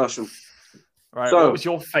controversial. Right. So, what was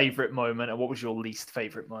your favourite moment, and what was your least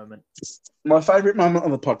favourite moment? My favourite moment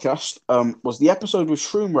on the podcast was the episode with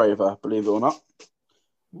Shroom Raver, believe it or not.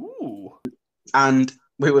 Ooh. And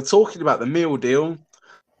we were talking about the meal deal,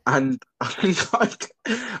 and I think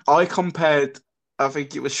I compared, I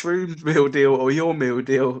think it was Shroom's meal deal or your meal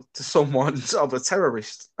deal to someone's of a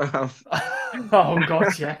terrorist. Oh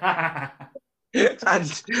God, yeah.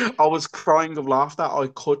 And I was crying of laughter. I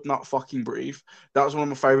could not fucking breathe. That was one of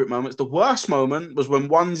my favourite moments. The worst moment was when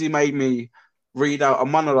Onesie made me read out a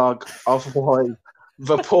monologue of why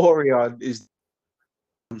Vaporeon is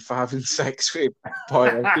for having sex with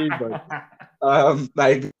Pyro.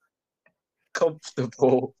 Made me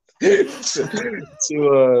comfortable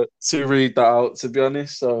to read that out, to be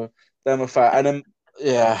honest. So then I felt, and then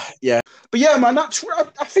yeah. But yeah, man, I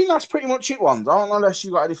think that's pretty much it. One, I don't know unless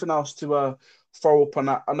you got anything else to throw up on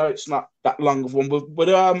that. I know it's not that long of one,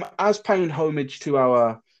 but as paying homage to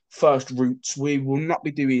our first roots, we will not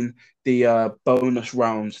be doing the bonus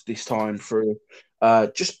rounds this time through,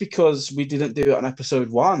 just because we didn't do it on episode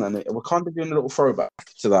 1, and we're kind of doing a little throwback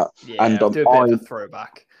to that. Yeah, and do a bit of a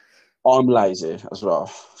throwback. I'm lazy as well,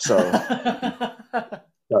 so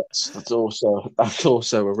that's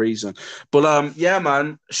also a reason. But yeah,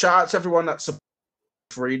 man, shout out to everyone that's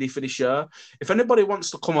really for this year. If anybody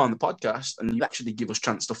wants to come on the podcast and you actually give us a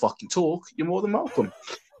chance to fucking talk, you're more than welcome.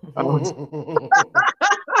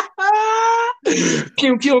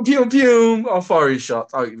 Pew, pew, pew, pew. I'll fire a shot.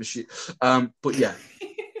 I don't give a shit. But yeah,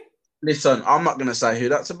 listen, I'm not going to say who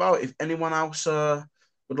that's about. If anyone else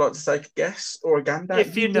would like to take a guess or a gander.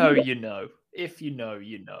 If you know, you know. If you know,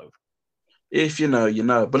 you know. If you know, you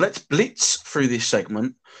know. But let's blitz through this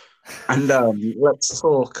segment and let's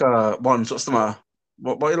talk. Ones, what's the matter?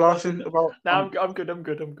 What are you laughing about? No, I'm good.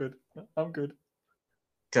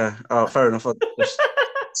 Okay. Oh, fair enough. I just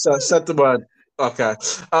said the word. Okay.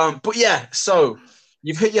 But yeah, so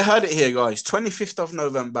you heard it here, guys. 25th of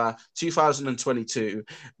November, 2022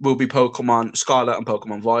 will be Pokemon Scarlet and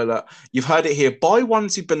Pokemon Violet. You've heard it here by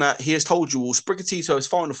Onesie Burnett. He has told you all. Sprigatito's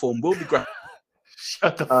final form will be great.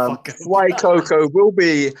 Shut the fuck up.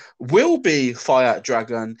 Suicune will be Fire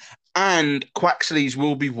Dragon, and Quaxly's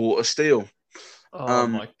will be Water Steel. Oh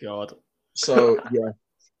my god. So yeah.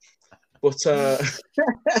 But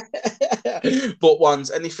but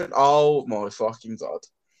Ones, anything, oh my fucking god.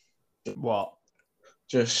 What?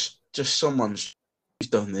 Just someone's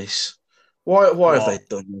done this. Why have they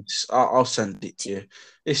done this? I'll send it to you.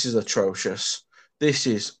 This is atrocious. This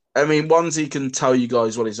is, I mean, Onesie can tell you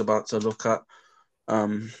guys what he's about to look at.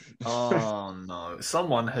 Oh no!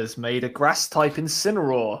 Someone has made a grass type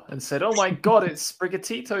Incineroar and said, "Oh my god, it's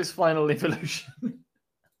Sprigatito's final evolution."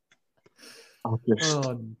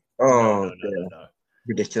 No.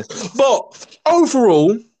 Ridiculous. But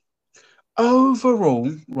overall,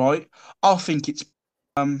 right? I think it's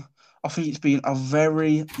been a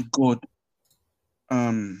very good,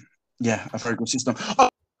 a very good system.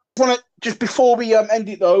 Just before we end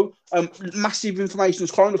it though, massive information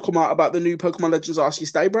has kind of come out about the new Pokemon Legends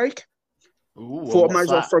Arceus Daybreak. Thought I might as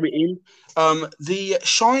well throw it in. The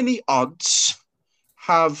shiny odds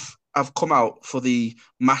have come out for the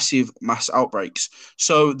mass outbreaks.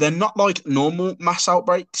 So they're not like normal mass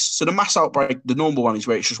outbreaks. So the mass outbreak, the normal one is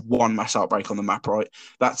where it's just one mass outbreak on the map, right?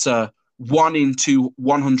 That's 1 in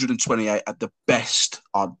 128 at the best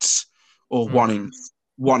odds, or 1 in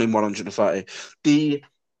 130. The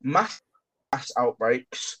mass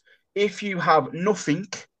outbreaks, if you have nothing,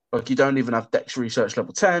 like you don't even have Dex Research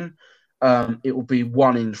level 10, it will be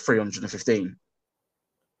 1 in 315.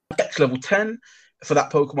 Dex level 10 for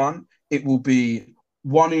that Pokemon, it will be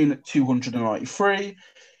 1 in 293.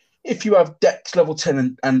 If you have Dex level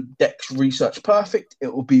 10 and Dex Research Perfect,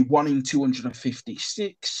 it will be 1 in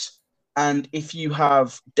 256. And if you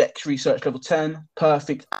have Dex Research level 10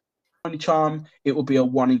 Perfect and Charm, it will be a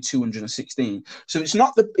 1 in 216. So it's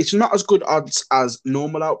not as good odds as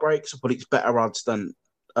normal outbreaks, but it's better odds than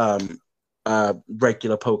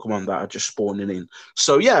regular Pokemon that are just spawning in.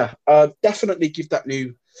 So yeah, definitely give that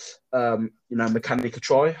new mechanic a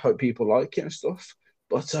try. Hope people like it and stuff.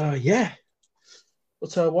 But yeah.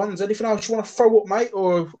 But Wands, anything else you want to throw up, mate,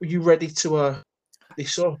 or are you ready to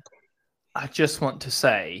this up? I just want to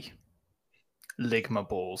say, Ligma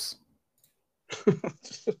balls.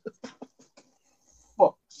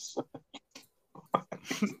 What?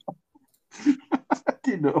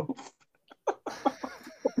 Enough.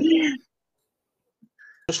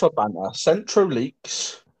 Just for banter, Centro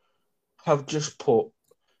Leaks have just put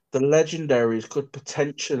the legendaries could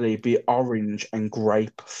potentially be orange and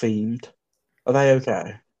grape themed. Are they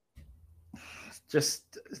okay?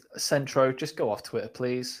 Just Centro, just go off Twitter,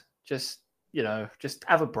 please. Just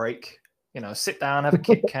have a break. Sit down, have a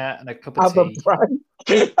Kit Kat and a cup of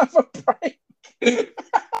tea. Have a break.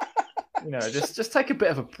 Just take a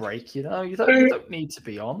bit of a break. You don't need to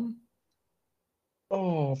be on.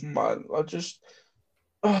 Oh man,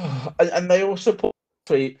 and they also put.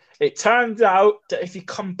 It turns out that if you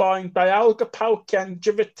combine Dialga, Palkia, and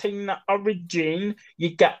Giratina Origin, you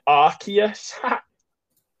get Arceus.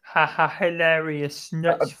 Haha, hilarious.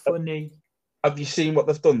 That's funny. Have you seen what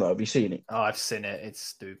they've done, though? Have you seen it? Oh, I've seen it. It's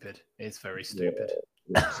stupid. It's very stupid.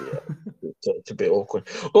 Yeah, it's a bit awkward.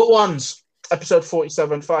 But once, episode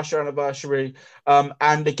 47, first year anniversary.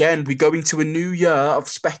 And again, we go into a new year of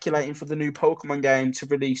speculating for the new Pokemon game to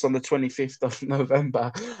release on the 25th of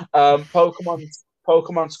November.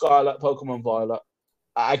 Pokemon Scarlet, Pokemon Violet.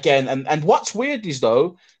 Again, and what's weird is,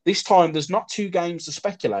 though, this time there's not 2 games to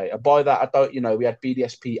speculate. And by that, I don't, we had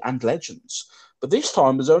BDSP and Legends. But this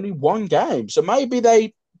time there's only 1 game. So maybe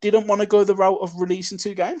they didn't want to go the route of releasing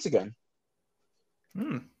 2 games again.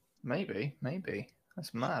 Maybe.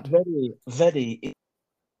 That's mad. Very, very. We'll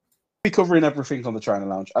be covering everything on the Trainer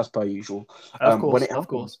Lounge, as per usual. Of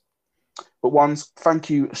course. But Wands, thank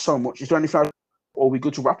you so much. Is there anything else? Or are we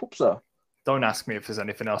good to wrap up, sir? Don't ask me if there's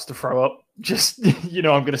anything else to throw up. Just, I'm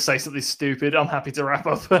going to say something stupid. I'm happy to wrap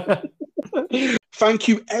up. Thank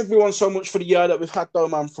you, everyone, so much for the year that we've had, though,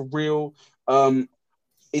 man, for real.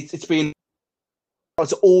 It's been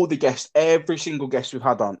to all the guests, every single guest we've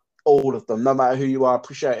had on, all of them, no matter who you are. I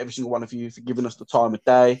appreciate every single one of you for giving us the time of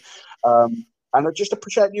day. And I just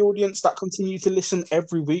appreciate the audience that continue to listen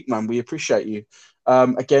every week, man. We appreciate you.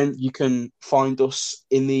 Again, you can find us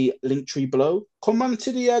in the link tree below. Come on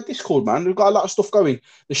to the Discord, man. We've got a lot of stuff going.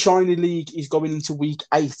 The Shiny League is going into week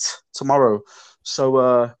 8 tomorrow.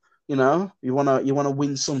 So, you wanna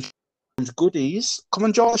win some goodies, come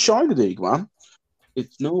and join the Shiny League, man.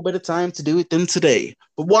 It's no better time to do it than today.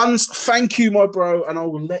 But once, thank you, my bro, and I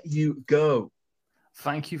will let you go.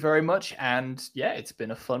 Thank you very much. And yeah, it's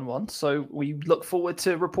been a fun one. So we look forward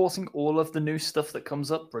to reporting all of the new stuff that comes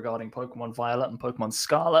up regarding Pokemon Violet and Pokemon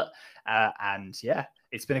Scarlet. And yeah,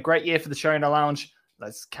 it's been a great year for the Trainer Lounge.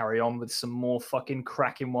 Let's carry on with some more fucking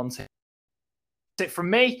cracking ones. That's it from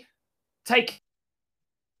me. Take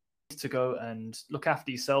to go and look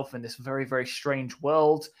after yourself in this very, very strange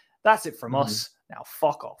world. That's it from us. Now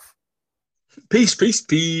fuck off. Peace.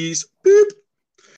 Boop.